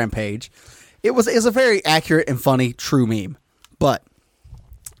Instagram page, is a very accurate and funny true meme, but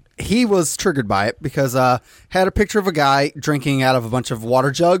he was triggered by it because had a picture of a guy drinking out of a bunch of water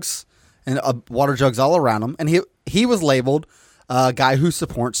jugs and water jugs all around him, and he was labeled a guy who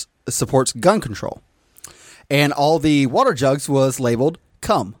supports gun control, and all the water jugs was labeled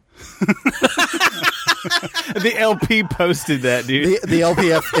 "cum." the LP posted that, dude. The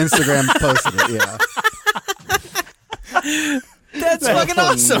LPF Instagram posted it. Yeah. That's fucking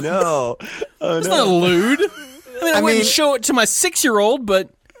awesome. No. It's not lewd. I wouldn't mean- show it to my 6-year-old, but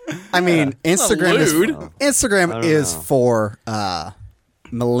I mean, Instagram lewd. is for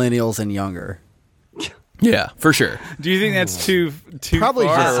millennials and younger. yeah, for sure. Do you think that's too Probably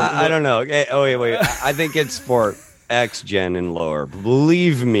far? just- I don't know. Okay, wait. I think it's for X Gen and lower.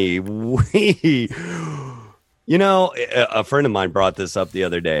 Believe me, a friend of mine brought this up the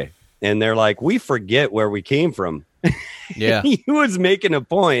other day, and they're like, we forget where we came from. Yeah. He was making a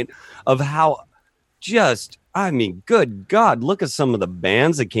point of how good God, look at some of the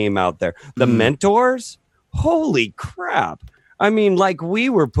bands that came out there. The Mentors, holy crap. I mean, like we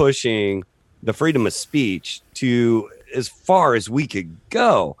were pushing the freedom of speech to as far as we could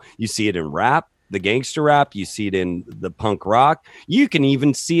go. You see it in rap, the gangster rap. You see it in the punk rock. You can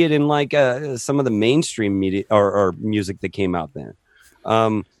even see it in like some of the mainstream media or music that came out then.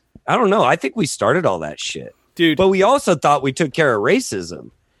 I don't know. I think we started all that shit. Dude. But we also thought we took care of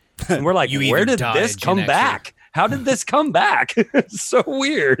racism. And we're like, You where either did died, this Gen come Xer. back? How did this come back? It's so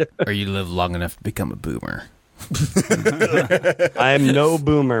weird. Or you live long enough to become a boomer. I am no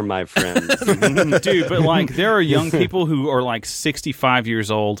boomer, my friend. Dude, but like there are young people who are like 65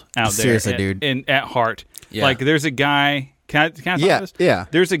 years old out there. Seriously, dude. At heart. Yeah. Like there's a guy. Can I talk Yeah, about this? yeah.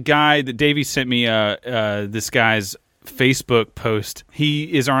 There's a guy that Davey sent me. This guy's Facebook post.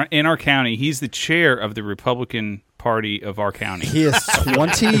 He is in our county. He's the chair of the Republican Party of our county. He is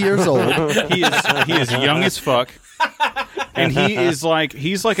 20 years old. He is young as fuck. And he's like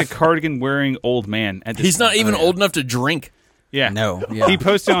a cardigan wearing old man at this He's not point. even old enough to drink. Yeah. No, yeah. He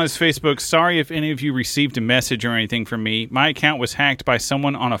posted on his Facebook, sorry if any of you received a message or anything from me. My account was hacked by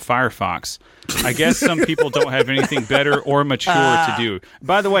someone on a Firefox. I guess some people don't have anything better or mature to do.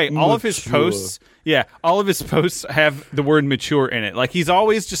 By the way, all of his posts have the word mature in it. Like he's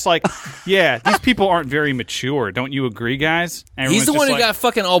always just like, yeah, these people aren't very mature. Don't you agree, guys? And He's the everyone's one who just got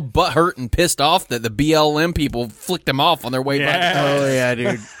fucking all butthurt and pissed off that the BLM people flicked him off on their way back. Yeah. Oh yeah,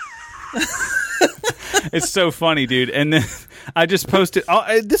 dude. It's so funny, dude. And then I just posted.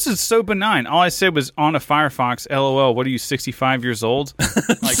 This is so benign. All I said was on a Firefox. LOL. What are you, 65 years old?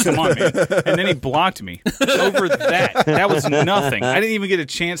 Like, come on, man. And then he blocked me over that. That was nothing. I didn't even get a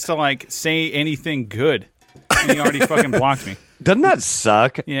chance to like say anything good, and he already fucking blocked me. Doesn't that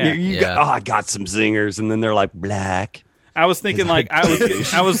suck? Yeah. I got some zingers, and then they're like black. I was thinking like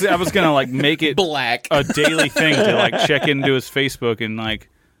I was gonna like make it Black. a daily thing to like check into his Facebook and like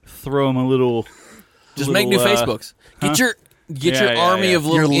throw him a little. Just make new Facebooks. Get your Yeah, army of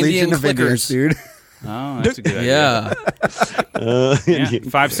Your little Indian Legion of Indians, clickers. dude. Oh, that's a good idea. Yeah. Yeah.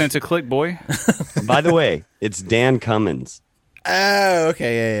 5 cents a click, boy. By the way, it's Dan Cummins. Oh,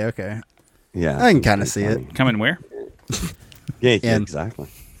 okay, yeah, okay. Yeah, I can kind of see it. Coming where? Yeah, And- exactly.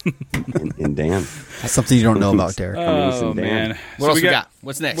 in Dan. That's something you don't know about, Derek. Cummins Oh and Dan. man. What else we got?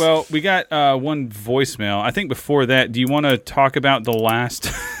 What's next? Well, we got one voicemail. I think before that, do you want to talk about the last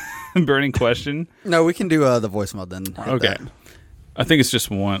burning question? No, we can do the voicemail then. Hit Okay. that. I think it's just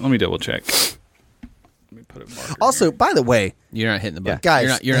one. Let me double check. Let me put a marker. Also, by the way, you're not hitting the button.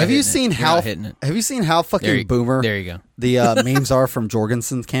 guys, you're not have you hitting it. seen You're how not hitting it. have you seen how fucking boomer There you go. the memes are from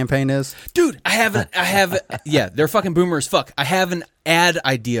Jorgensen's campaign is? Dude, I have yeah, they're fucking boomer as fuck. I have an ad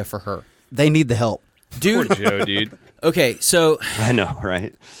idea for her. They need the help. Poor Dude, Joe, dude. okay, so I know,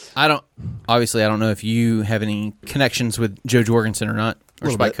 right? I don't know if you have any connections with Joe Jorgensen or not, or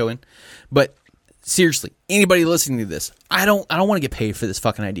Little Spike bit. Cohen, but seriously, anybody listening to this, I don't want to get paid for this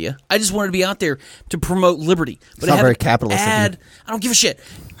fucking idea. I just wanted to be out there to promote liberty. But not I have very an capitalist of you. ad. I don't give a shit.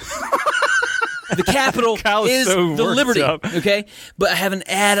 The capital Kyle is is so the worked liberty, up. okay? But I have an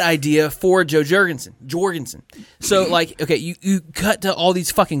ad idea for Joe Jorgensen. So, like, okay, you cut to all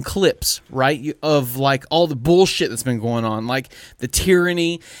these fucking clips, right, of, like, all the bullshit that's been going on, like the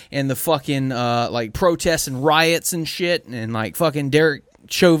tyranny and the fucking, like, protests and riots and shit, and, like, fucking Derek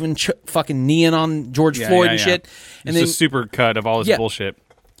Chauvin fucking kneeing on George Floyd and shit. And And then a super cut of all this Yeah. bullshit.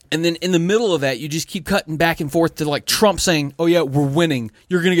 And then in the middle of that, you just keep cutting back and forth to like Trump saying, "Oh yeah, we're winning.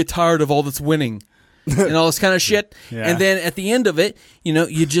 You're gonna get tired of all this winning," and all this kind of shit. Yeah. And then at the end of it, you know,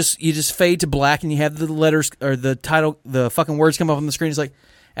 you just fade to black, and you have the letters or the title, the fucking words come up on the screen. It's like,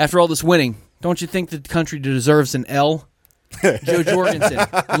 after all this winning, don't you think the country deserves an L? Joe Jorgensen,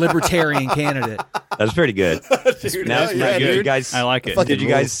 libertarian candidate. That's pretty good. Now, yeah, did you dude. guys? I like it. Fucking Did you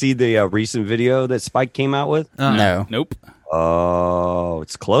guys see the recent video that Spike came out with? No. Nope. Oh,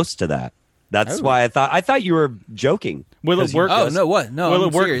 it's close to that. That's why I thought you were joking. Will it 'Cause work? Oh no, what? No, Will I'm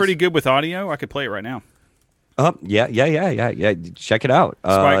it work serious. pretty good with audio? I could play it right now. Yeah. Check it out.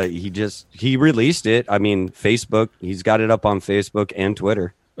 Spike. He released it. I mean, Facebook. He's got it up on Facebook and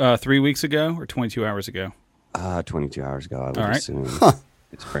Twitter. 3 weeks ago or 22 hours ago? 22 hours ago, I would All right. assume.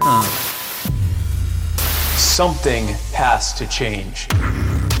 It's crazy. Something has to change.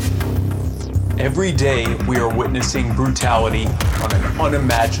 Every day, we are witnessing brutality on an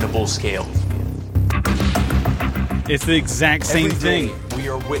unimaginable scale. It's the exact same Every day, thing. we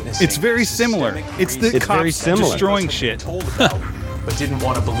are witnessing It's very similar. systemic It's the racism It's very cops similar. destroying that shit. told about, but didn't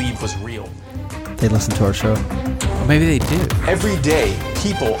want to believe was real. They listen to our show. Well, maybe they do. Every day,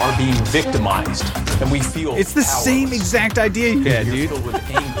 people are being victimized, and we feel It's the same powerless. exact idea you had, We're dude. filled with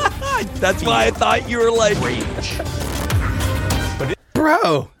anger, That's why I thought you were like. rage.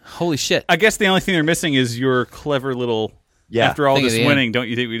 Bro. Holy shit. I guess the only thing they're missing is your clever little. Yeah. After all Think of this the end. winning, don't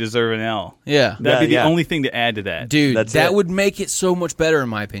you think we deserve an L? Yeah. That'd be the Yeah. only thing to add to that. Dude, That's that it. would make it so much better in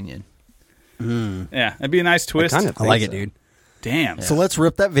my opinion. Yeah, that'd be a nice twist. kind of I like think it, so. dude. Damn. So let's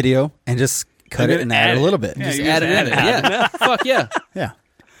rip that video and just cut And it then and add add it a it. little bit. Yeah, Just you add it in it. Yeah. Fuck yeah. Yeah.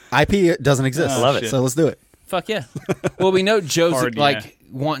 IP doesn't exist. I love it. So let's do it. Fuck yeah. Well, we know Joe's Hard, like yeah.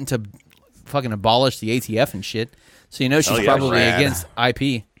 wanting to fucking abolish the ATF and shit. So you know she's yeah, probably rad. against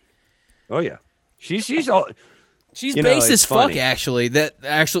IP. Oh yeah. She's all. She's You know, based it's as fuck funny. actually. That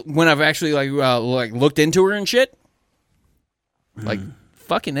actually when I've actually like looked into her and shit. Like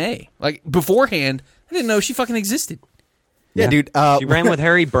fucking A. Like beforehand, I didn't know she fucking existed. Yeah, dude. She ran with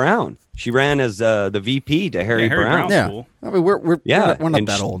Harry Brown. She ran as the VP to Harry, Harry Brown. Brown's yeah. cool. I mean, we're Yeah, not and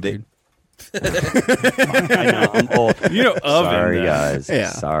that old, they- dude. I know. I'm old. You know, oven. Sorry, though. guys.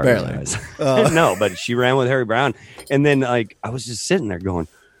 Yeah, Sorry, barely. guys. No, but she ran with Harry Brown, and then like I was just sitting there going,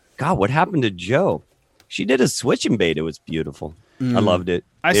 "God, what happened to Joe?" She did a switch and bait. It was beautiful. I loved it.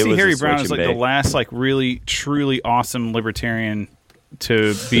 I It see was a Harry switch Brown and as like bait. the last, like really, truly awesome libertarian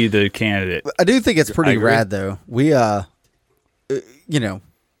to be the candidate. I do think it's I pretty agree. rad, though. We, you know,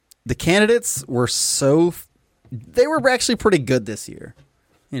 the candidates were they were actually pretty good this year.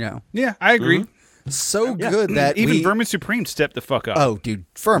 You know, Yeah, I agree. so good that Even we, Vermin Supreme stepped the fuck up. Oh, dude,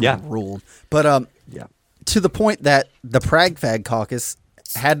 Furman Yeah. ruled. But Yeah. to the point that the Prag Fag Caucus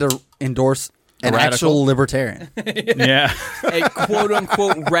had to endorse an radical? actual libertarian. Yeah. A quote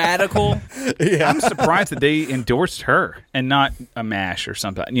unquote radical. I'm surprised that they endorsed her and not a MASH or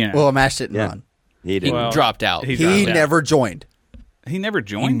something. You know, Well, Mash didn't Yeah. run. He did. Well, dropped out. he He dropped out. never joined. He never He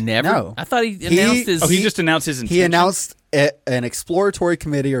joined. never. No. I thought he announced his. Oh, he just announced his intention. He announced an exploratory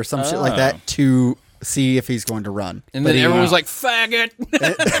committee or some shit like that to see if he's going to run. and But then he- everyone was like, "Faggot."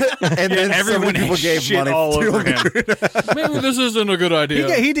 and then everyone so many people gave shit money all to over him. him. Maybe this isn't a good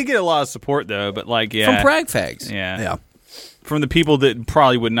idea. He did get a lot of support though, but like From Prag Fags. yeah, Yeah. from the people that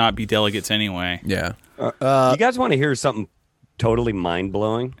probably would not be delegates anyway. Yeah. You guys want to hear something totally mind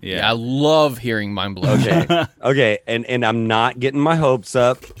blowing? Yeah, I love hearing mind blowing. Okay. Okay. And I'm not getting my hopes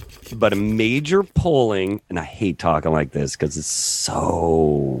up, but a major polling, and I hate talking like this because it's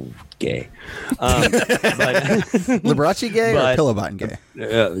so gay. But Liberace gay But- or Pillowbottom gay?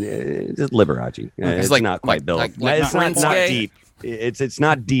 It's Liberace. It's like- not quite like- Bill. like it's Prince not gay? deep. It's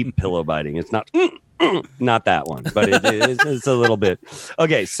not deep pillow biting. It's not not that one, but it's a little bit.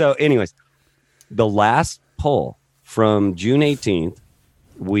 Okay. So, anyways, the last poll from June 18th,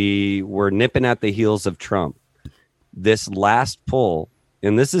 we were nipping at the heels of Trump. This last poll,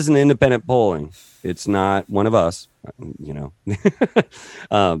 and this is an independent polling. It's not one of us,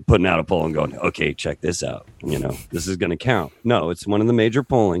 putting out a poll and going, okay, check this out. This is going to count. No, it's one of the major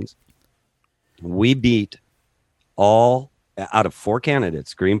pollings. We beat all out of 4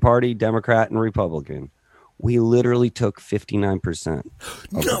 candidates, Green Party, Democrat, and Republican. We literally took 59% of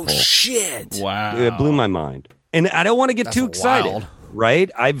the poll. shit. Wow, It blew my mind. And I don't want to get too excited, wild.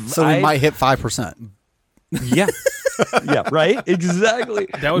 right? So we might hit 5%. yeah. Yeah, right? Exactly.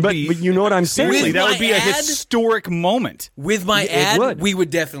 That would but you know what I'm saying? seriously, With that my would be a ad? historic moment. With my It ad, would. we would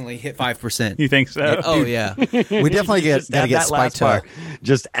definitely hit 5%. You think so? Oh yeah. We definitely Just gotta add get that Spike last to part.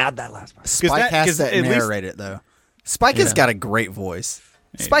 Just add that last part. Spike that- has 'cause to at least- narrate it though. Spike has got a great voice.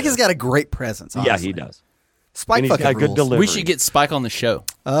 Spike has got a great presence. Yeah, honestly. he does. Spike And he's fucking got good rules. delivery. We should get Spike on the show.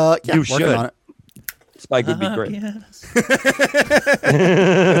 Yeah, You working should. on it. Spike would be great.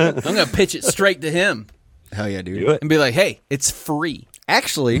 I'm gonna pitch it straight to him Hell yeah, dude. Do it. and be like, "Hey, it's free.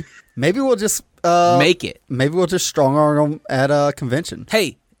 Actually, maybe we'll just Make it." maybe we'll just strong arm them at a convention.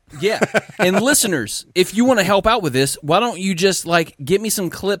 Hey, yeah. And listeners, if you want to help out with this, why don't you just like get me some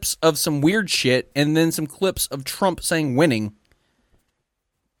clips of some weird shit and then some clips of Trump saying winning,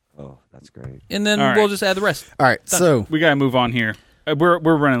 Oh, that's great. and then All right. we'll just add the rest. All right, so We gotta move on here. We're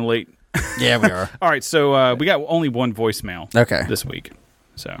running late. yeah, we are. All right, so we got only one voicemail. Okay. this week,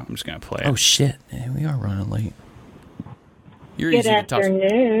 so I'm just gonna play it. Oh shit! Yeah, we are running late. You're Good easy to talk.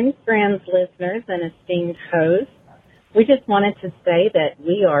 afternoon, friends, listeners, and esteemed hosts. We just wanted to say that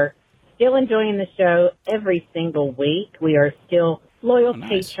we are still enjoying the show every single week. We are still loyal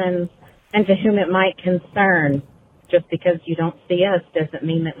nice. patrons, and to whom it might concern, just because you don't see us doesn't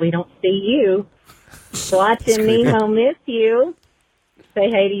mean that we don't see you. Watch and Nemo miss you. Say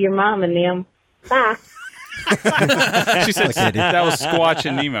hey to your mom and them. Bye. She said Okay, dude. that was Squatch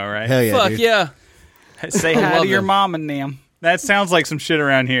and Nemo, right? Hell yeah, Fuck dude. yeah! Say I hi love to your them. mom and them. That sounds like some shit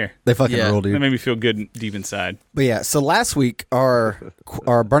around here. They fucking Yeah. rule, That dude. made me feel good deep inside. But yeah, so last week our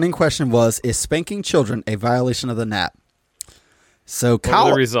burning question was: is spanking children a violation of the NAP? So What were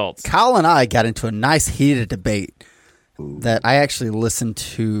the results? Kyle and I got into a nice heated debate that I actually listened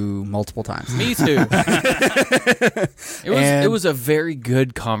to multiple times. Me too. And It was a very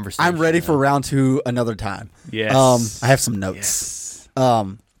good conversation. I'm ready for round 2 another time. Yes. I have some notes.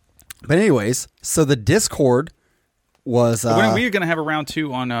 But anyways, so the Discord was When we are going to have a round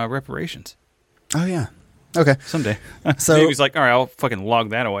 2 on reparations oh yeah. Okay. someday. So Davey's like, all right, I'll fucking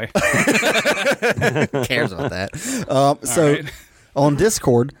log that away. who cares about that? So right. on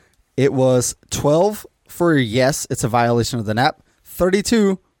Discord, it was 12 for yes, it's a violation of the NAP,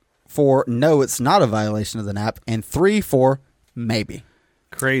 32 for no, it's not a violation of the NAP, and 3 for maybe.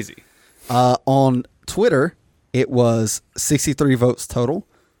 Crazy. On Twitter, it was 63 votes total,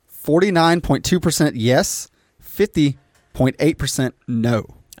 49.2% yes, 50.8% no.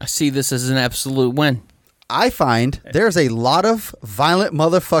 I see this as an absolute win. I find there's a lot of violent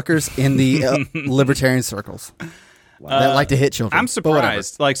motherfuckers in the libertarian circles that like to hit children. I'm But whatever.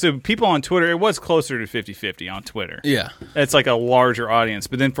 surprised. Like, so people on Twitter, it was closer to 50-50 on Twitter. Yeah. It's like a larger audience.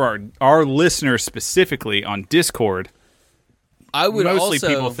 But then for our listeners specifically on Discord, I would mostly also,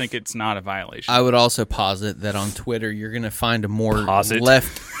 people think it's not a violation. I would also posit that on Twitter you're going to find a more Posit.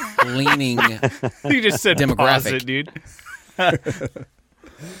 left-leaning. You just said Demographic. posit, dude.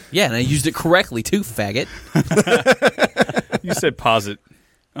 Yeah, and I used it correctly too, faggot. You said posit,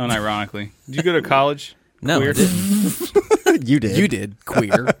 unironically. Did you go to college? No, Queer? I didn't. You did. You did,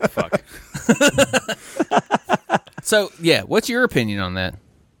 queer. Fuck. So, yeah, what's your opinion on that?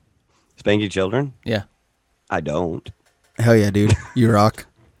 Spanking children? Yeah. I don't. Hell yeah, dude. You rock.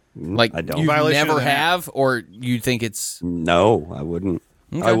 Like, I don't. you Violation of never the NAP. have, or you think it's... No, I wouldn't.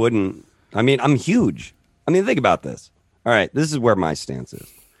 Okay. I wouldn't. I mean, I'm huge. I mean, think about this. All right, this is where my stance is.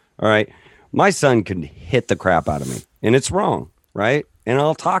 All right, my son can hit the crap out of me, and it's wrong, right? And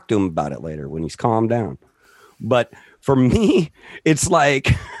I'll talk to him about it later when he's calmed down. But for me, it's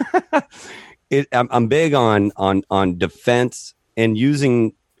like I'm big on defense and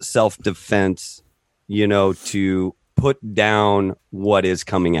using self-defense, to put down what is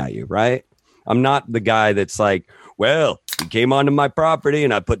coming at you, right? I'm not the guy that's like, well, he came onto my property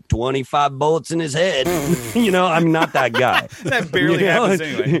and I put 25 bullets in his head. I'm not that guy. That barely happens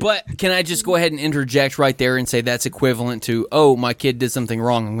anyway. But can I just go ahead and interject right there and say that's equivalent to, oh, my kid did something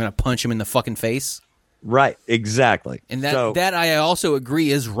wrong, I'm going to punch him in the fucking face? Right, exactly. And that I also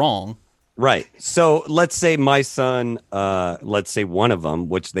agree is wrong. Right. So let's say my son, let's say one of them,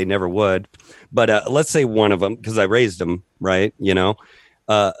 which they never would, but let's say one of them, because I raised him, right?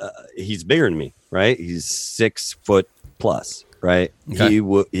 He's bigger than me, right? He's 6 foot plus, right? Okay.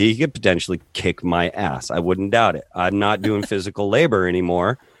 He could potentially kick my ass. I wouldn't doubt it. I'm not doing physical labor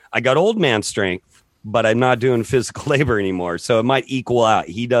anymore. I got old man strength, but I'm not doing physical labor anymore. So it might equal out.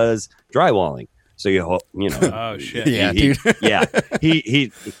 He does drywalling. So oh shit, dude. Yeah,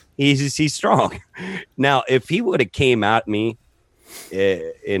 he's strong. Now, if he would have came at me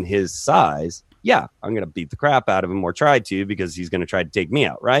in his size, yeah, I'm gonna beat the crap out of him or try to, because he's gonna try to take me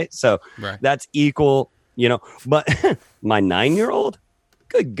out, right? So that's equal, But my 9-year-old,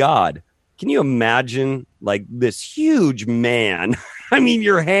 good God, can you imagine like this huge man? I mean,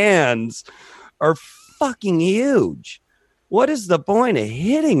 your hands are fucking huge. What is the point of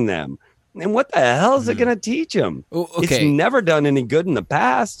hitting them? And what the hell is it going to teach him? Oh, okay. It's never done any good in the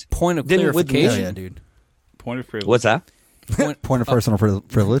past. Point of Didn't with me. clarification. Yeah, dude. Point of privilege. What's that? Point of personal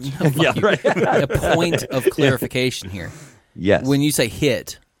privilege. Yeah, right. A point of clarification here. Yes. When you say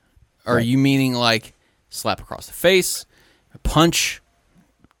hit, are you meaning like slap across the face, a punch,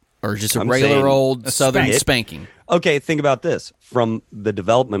 or just a I'm regular saying old southern spank. spanking? Okay, think about this. From the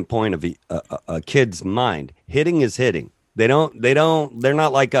development point of a kid's mind, hitting is hitting. They're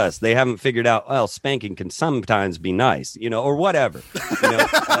not like us. They haven't figured out, well, spanking can sometimes be nice, or whatever.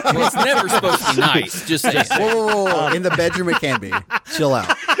 It's never supposed to be nice. Just saying. Whoa. In the bedroom, it can be. Chill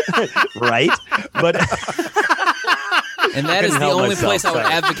out. Right? But And that is the help only myself, place I would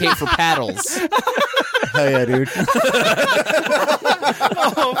sorry. advocate for paddles. Hell yeah, dude.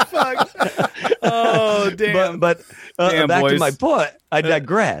 Oh fuck. Oh damn. But Damn, back boys. to my point. I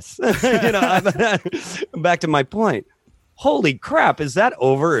digress. Back to my point. Holy crap! Is that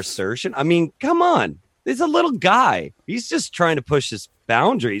over assertion? I mean, come on. He's a little guy. He's just trying to push his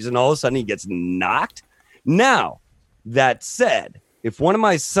boundaries, and all of a sudden he gets knocked. Now, that said, if one of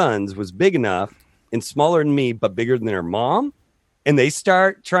my sons was big enough and smaller than me, but bigger than their mom, and they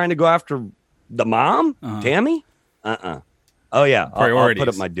start trying to go after the mom, Tammy, oh yeah, I'll put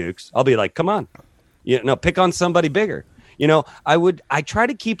up my dukes. I'll be like, come on, pick on somebody bigger. I try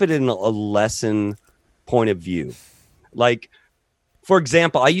to keep it in a lesson point of view. Like, for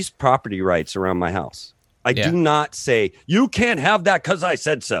example, I use property rights around my house. I do not say, you can't have that because I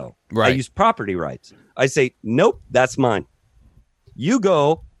said so. Right. I use property rights. I say, nope, that's mine. You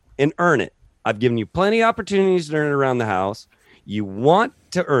go and earn it. I've given you plenty of opportunities to earn it around the house. You want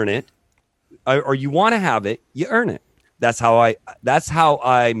to earn it, or you want to have it, you earn it. That's how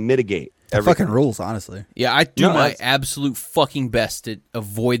I mitigate everything. Fucking rules, honestly. Yeah, I do No, my that's- absolute fucking best to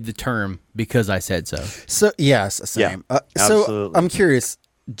avoid the term because I said so. So yes, same. Yeah, so absolutely. I'm curious,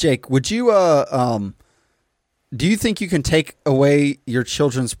 Jake. Would you do you think you can take away your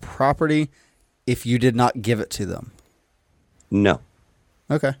children's property if you did not give it to them? No.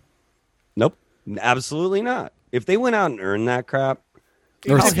 Okay. Nope. Absolutely not. If they went out and earned that crap,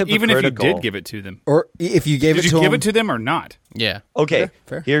 Or how Even if you hypocritical. did give it to them, Or if you gave did it you to give them, it to them or not? Yeah. Okay,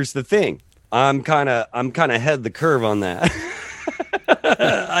 fair. here's the thing. I'm kind of ahead of the curve on that.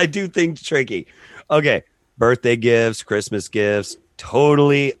 I do things tricky. Okay, birthday gifts, Christmas gifts,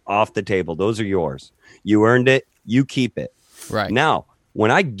 totally off the table. Those are yours. You earned it. You keep it. Right. Now, when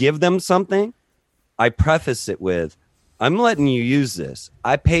I give them something, I preface it with, I'm letting you use this.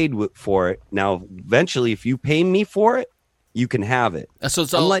 I paid for it. Now, eventually, if you pay me for it, you can have it. So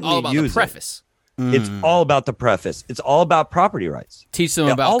it's I'm all letting you about the use it. preface. It's all about the preface. It's all about property rights. Teach them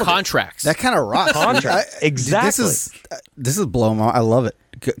Yeah, all about of it. contracts. that kind of rocks. Contract. Exactly. This is blowing my. I love it.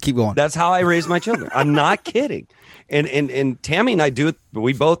 Keep going. That's how I raise my children. I'm not kidding. And Tammy and I do it.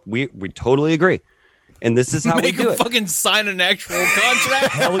 We totally agree. And this is how we Make do them it. fucking sign an actual contract.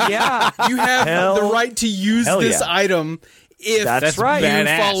 Hell yeah. You have Hell- the right to use hell this yeah. item if That's right. you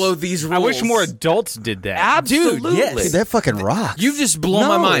badass. follow these rules. I wish more adults did that. Absolutely. yes. Dude, that fucking rocks. You've just blown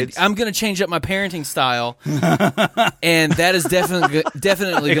my No, mind. it's- I'm going to change up my parenting style, and that is definitely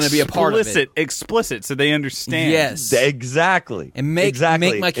going to be a part of it. Explicit, so they understand. Yes. Exactly. And make my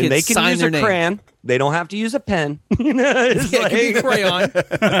kids and they can sign use their a name. crayon. They don't have to use a pen. You know, it's Yeah, it can be crayon.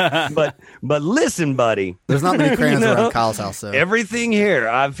 but listen, buddy. There's not many crayons You know, around Kyle's house, so Everything here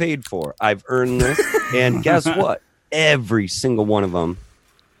I've paid for. I've earned this. And guess what? Every single one of them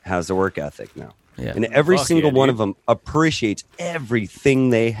has a work ethic now. Yeah. And every Fuck single yeah, one dude. of them appreciates everything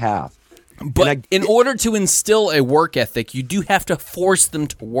they have. But And in order to instill a work ethic, you do have to force them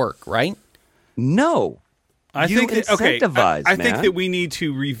to work, right? No. I You think that, okay. incentivize, I think man. that we need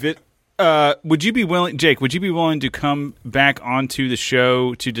to revisit. Would you be willing, Jake? Would you be willing to come back onto the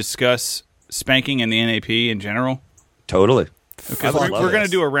show to discuss spanking and the NAP in general? Totally. Because I we're love going to this.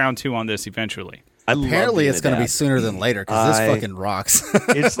 do a round 2 on this eventually. I love apparently being it's a going to be dad. sooner than later because this I- fucking rocks.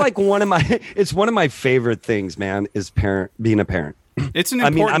 It's like one of my favorite things, man, is being a parent. It's an I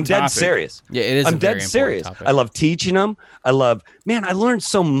important mean, I'm dead topic. serious. Yeah, it is. I'm a very dead important serious. topic. I love teaching them. I learned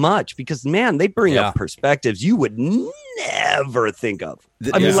so much because, man, they bring Yeah. up perspectives you would never think of.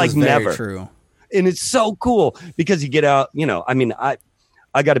 I mean, This like is very never. true. And it's so cool because you get out, I mean, I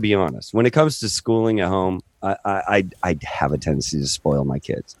got to be honest. When it comes to schooling at home, I have a tendency to spoil my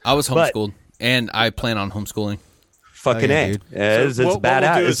kids. I was But- homeschooled, and I plan on homeschooling. Fucking yeah, A. dude. It's What we'll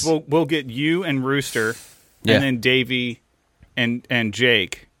badass. do is we'll get you and Rooster, Yeah. and then Davey and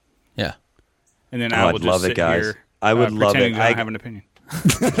Jake, Yeah. and then Oh, I will I'd just love it, sit guys. here. I would love pretending it. I don't I- have an opinion.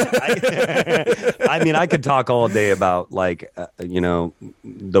 I mean, I could talk all day about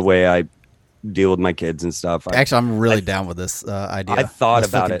the way I deal with my kids and stuff. Actually, I'm really down with this idea. I thought Let's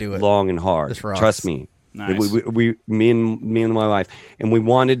about fucking it, do long and hard. This rocks. Trust me. Nice. Me and my wife, and we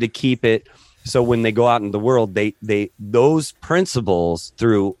wanted to keep it so when they go out in the world, they those principles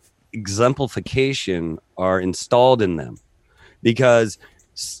through exemplification are installed in them, because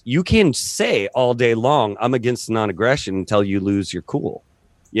you can say all day long, "I'm against non-aggression" until you lose your cool.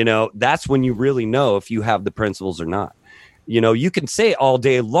 That's when you really know if you have the principles or not. You can say all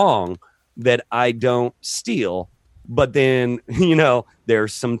day long that I don't steal, but then,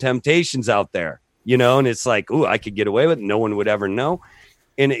 there's some temptations out there, and it's like, ooh, I could get away with it. No one would ever know.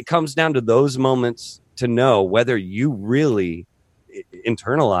 And it comes down to those moments to know whether you really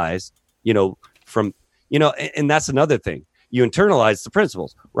internalize, and that's another thing. You internalize the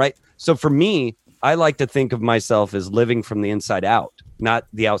principles, right? So for me, I like to think of myself as living from the inside out, not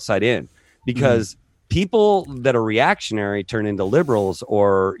the outside in, because people that are reactionary turn into liberals,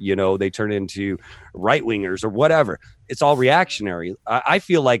 or they turn into right wingers or whatever. It's all reactionary. I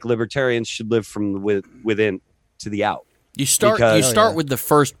feel like libertarians should live from within to the out. You start Because- with the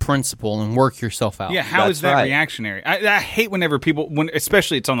first principle and work yourself out. Yeah, how is That's that right. reactionary? I hate whenever people,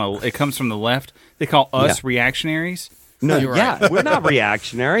 especially it comes from the left, they call us reactionaries. No, You're yeah, right. we're not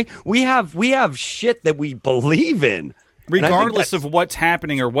reactionary. We have shit that we believe in, And I think Regardless that's- of what's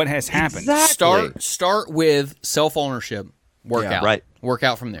happening or what has happened. Exactly. Start with self-ownership. Work Yeah, out. right. Work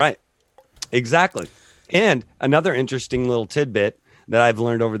out from there. Right. Exactly. And another interesting little tidbit that I've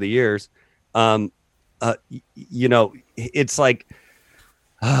learned over the years, it's like,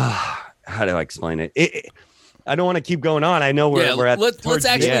 how do I explain it? I don't want to keep going on. I know we're at let's towards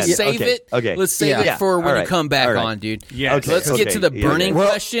the actually end. save Okay, it. okay. Let's save Yeah. it for when All you right. come back All right. on, dude. Yeah. Okay. Let's get to the Okay. burning Well,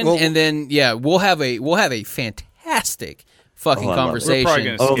 question, well- and then we'll have a fantastic fucking Oh, I love it. conversation. We're probably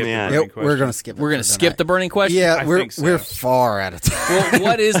going to Oh, skip man. the Yep, burning we're question. gonna skip. it We're for gonna skip the tonight. burning question. Yeah, I we're think so. we're far out of time. Well,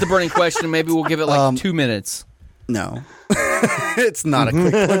 what is the burning question? Maybe we'll give it like 2 minutes. No, it's not a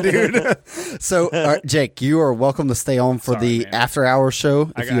quick one, dude. So, all right, Jake, you are welcome to stay on for Sorry, the man. after hour show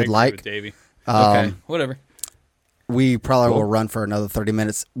if you would agree like. with Davey. Okay, whatever. We probably will run for another 30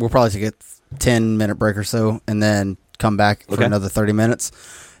 minutes. We'll probably take a 10-minute break or so, and then come back for Okay. another 30 minutes.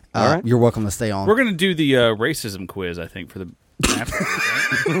 All right. You're welcome to stay on. We're going to do the racism quiz, I think, for the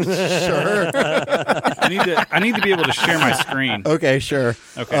afterwards, right? sure. I need to be able to share my screen. Okay, sure.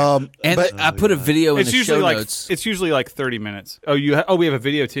 Okay. And But- I put a video in It's the usually show like notes. it's usually like 30 minutes. Oh, we have a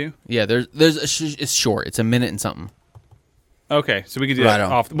video too. Yeah, there's it's short. It's a minute and something. Okay, so we can do Right that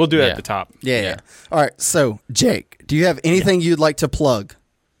on. off. We'll do it Yeah. at the top. Yeah. All right. So, Jake, do you have anything you'd like to plug?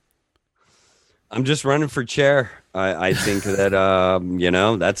 I'm just running for chair. I think that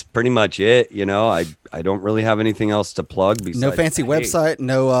that's pretty much it. I don't really have anything else to plug besides No fancy hey, website.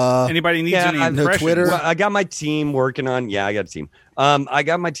 No. Anybody needs Yeah, any I've- no impressions? Twitter. Well, I got my team working on. Yeah, I got a team. I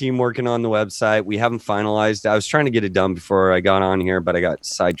got my team working on the website. We haven't finalized. I was trying to get it done before I got on here, but I got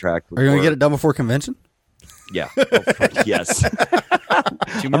sidetracked. Are you going to get it done before convention? Yeah. Yes.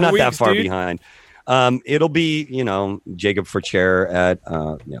 Two more I'm not that weeks, far dude. behind. It'll be, Jacob for chair at,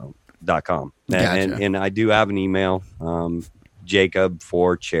 .com. Gotcha. And I do have an email, Jacob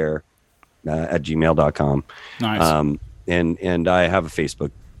for chair at gmail.com. Nice. And I have a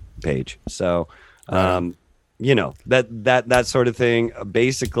Facebook page. So, that sort of thing.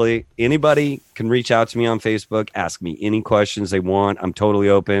 Basically, anybody can reach out to me on Facebook, ask me any questions they want. I'm totally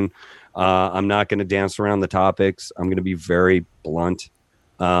open. I'm not going to dance around the topics. I'm going to be very blunt.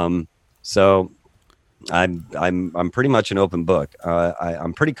 So I'm pretty much an open book.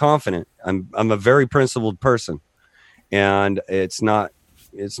 I'm pretty confident. I'm a very principled person, and it's not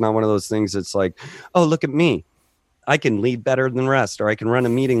one of those things that's like, oh, look at me, I can lead better than the rest, or I can run a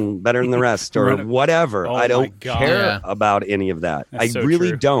meeting better than the rest, or whatever. Oh I don't my God. care about any of that. That's I so really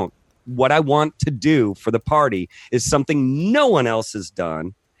true. don't. What I want to do for the party is something no one else has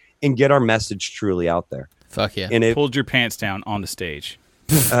done, and get our message truly out there. Fuck yeah. And it Pulled your pants down on the stage.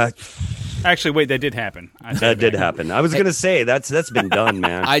 Actually, wait, that did happen. that did happen. I was gonna say that's been done,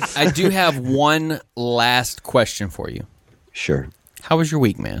 man. I do have one last question for you. Sure. How was your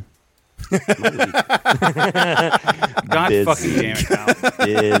week, man? God Busy. fucking damn it, Kyle.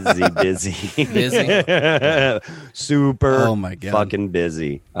 Busy. Busy? Super Oh my God. fucking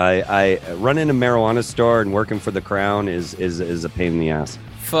busy. I running a marijuana store and working for the Crown is a pain in the ass.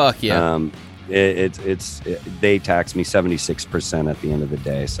 Fuck yeah. They tax me 76% at the end of the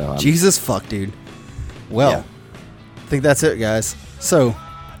day. So Jesus fuck, dude. Well, Yeah. I think that's it, guys. So,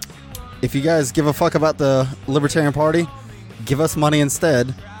 if you guys give a fuck about the Libertarian Party, give us money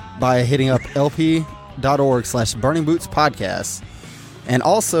instead by hitting up lp.org/burningboots-podcast. And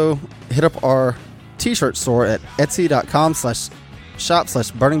also hit up our t-shirt store at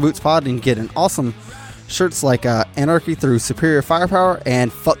etsy.com/shop/burningbootspod and get an awesome shirts like Anarchy Through Superior Firepower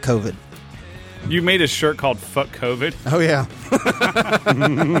and Fuck COVID. You made a shirt called "Fuck COVID." Oh, yeah.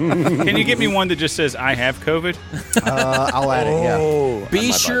 Can you get me one that just says "I have COVID"? I'll add it, yeah.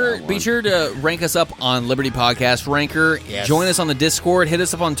 Be sure to rank us up on Liberty Podcast Ranker. Yes. Join us on the Discord. Hit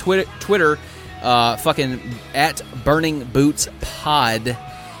us up on Twitter, fucking at Burning Boots Pod.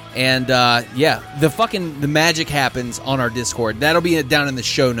 And the magic happens on our Discord. That'll be down in the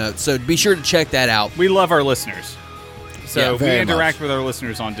show notes. So be sure to check that out. We love our listeners. So Yeah, we very interact much. with our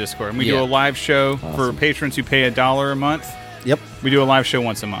listeners on Discord. And we Yeah. do a live show for patrons who pay $1 a month. Yep. We do a live show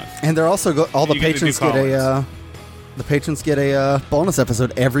once a month. And they're also all the You get to do patrons get a bonus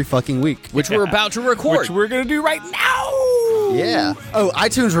episode every fucking week. Which we're about to record. Which we're going to do right now. Yeah. Oh,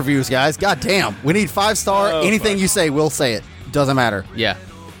 iTunes reviews, guys. God damn. We need 5-star. Oh, Anything fuck. you say, we'll say it. Doesn't matter. Yeah.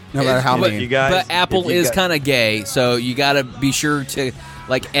 No matter how But- many. you guys, but Apple if you is got- kind of gay, so you got to be sure to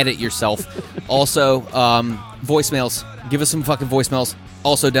edit yourself. Also, voicemails. Give us some fucking voicemails.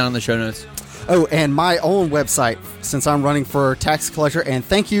 Also down in the show notes. Oh, and my own website, since I'm running for tax collector. And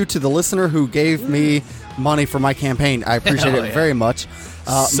thank you to the listener who gave me money for my campaign. I appreciate Hell it yeah. very much.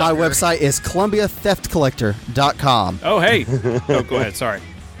 My Sucker. website is ColumbiaTheftCollector.com. Oh, hey. Oh, go ahead. Sorry.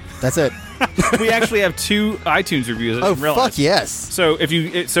 That's it. We actually have 2 iTunes reviews. I Oh, didn't realize. fuck yes. So if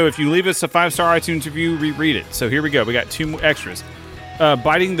you leave us a 5-star iTunes review, reread it. So here we go. We got 2 more extras.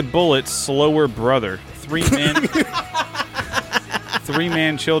 Biting the bullet, slower brother. 3 men, 3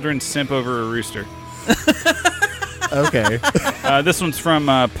 man children simp over a rooster. Okay. This one's from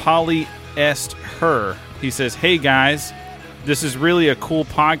Polly Est Her. He says, "Hey guys, this is really a cool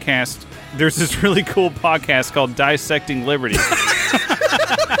podcast. There's this really cool podcast called Dissecting Liberty."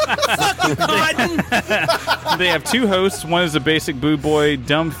 They have 2 hosts. One is a basic boo boy,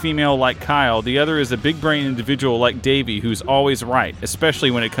 dumb female like Kyle. The other is a big brain individual like Davey, who's always right,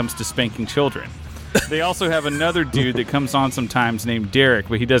 especially when it comes to spanking children. They also have another dude that comes on sometimes named Derek,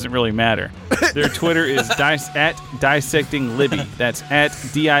 but he doesn't really matter. Their Twitter is at Dissecting Libby. That's at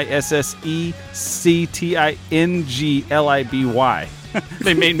DISSECTINGLIBY.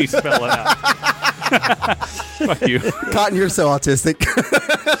 They made me spell it out. Fuck you. Cotton, you're so autistic.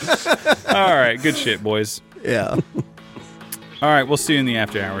 All right, good shit, boys. Yeah. All right, we'll see you in the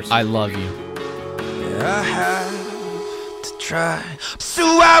after hours. I love you. I have to try, so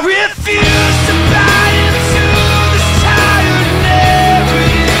I refuse to bow.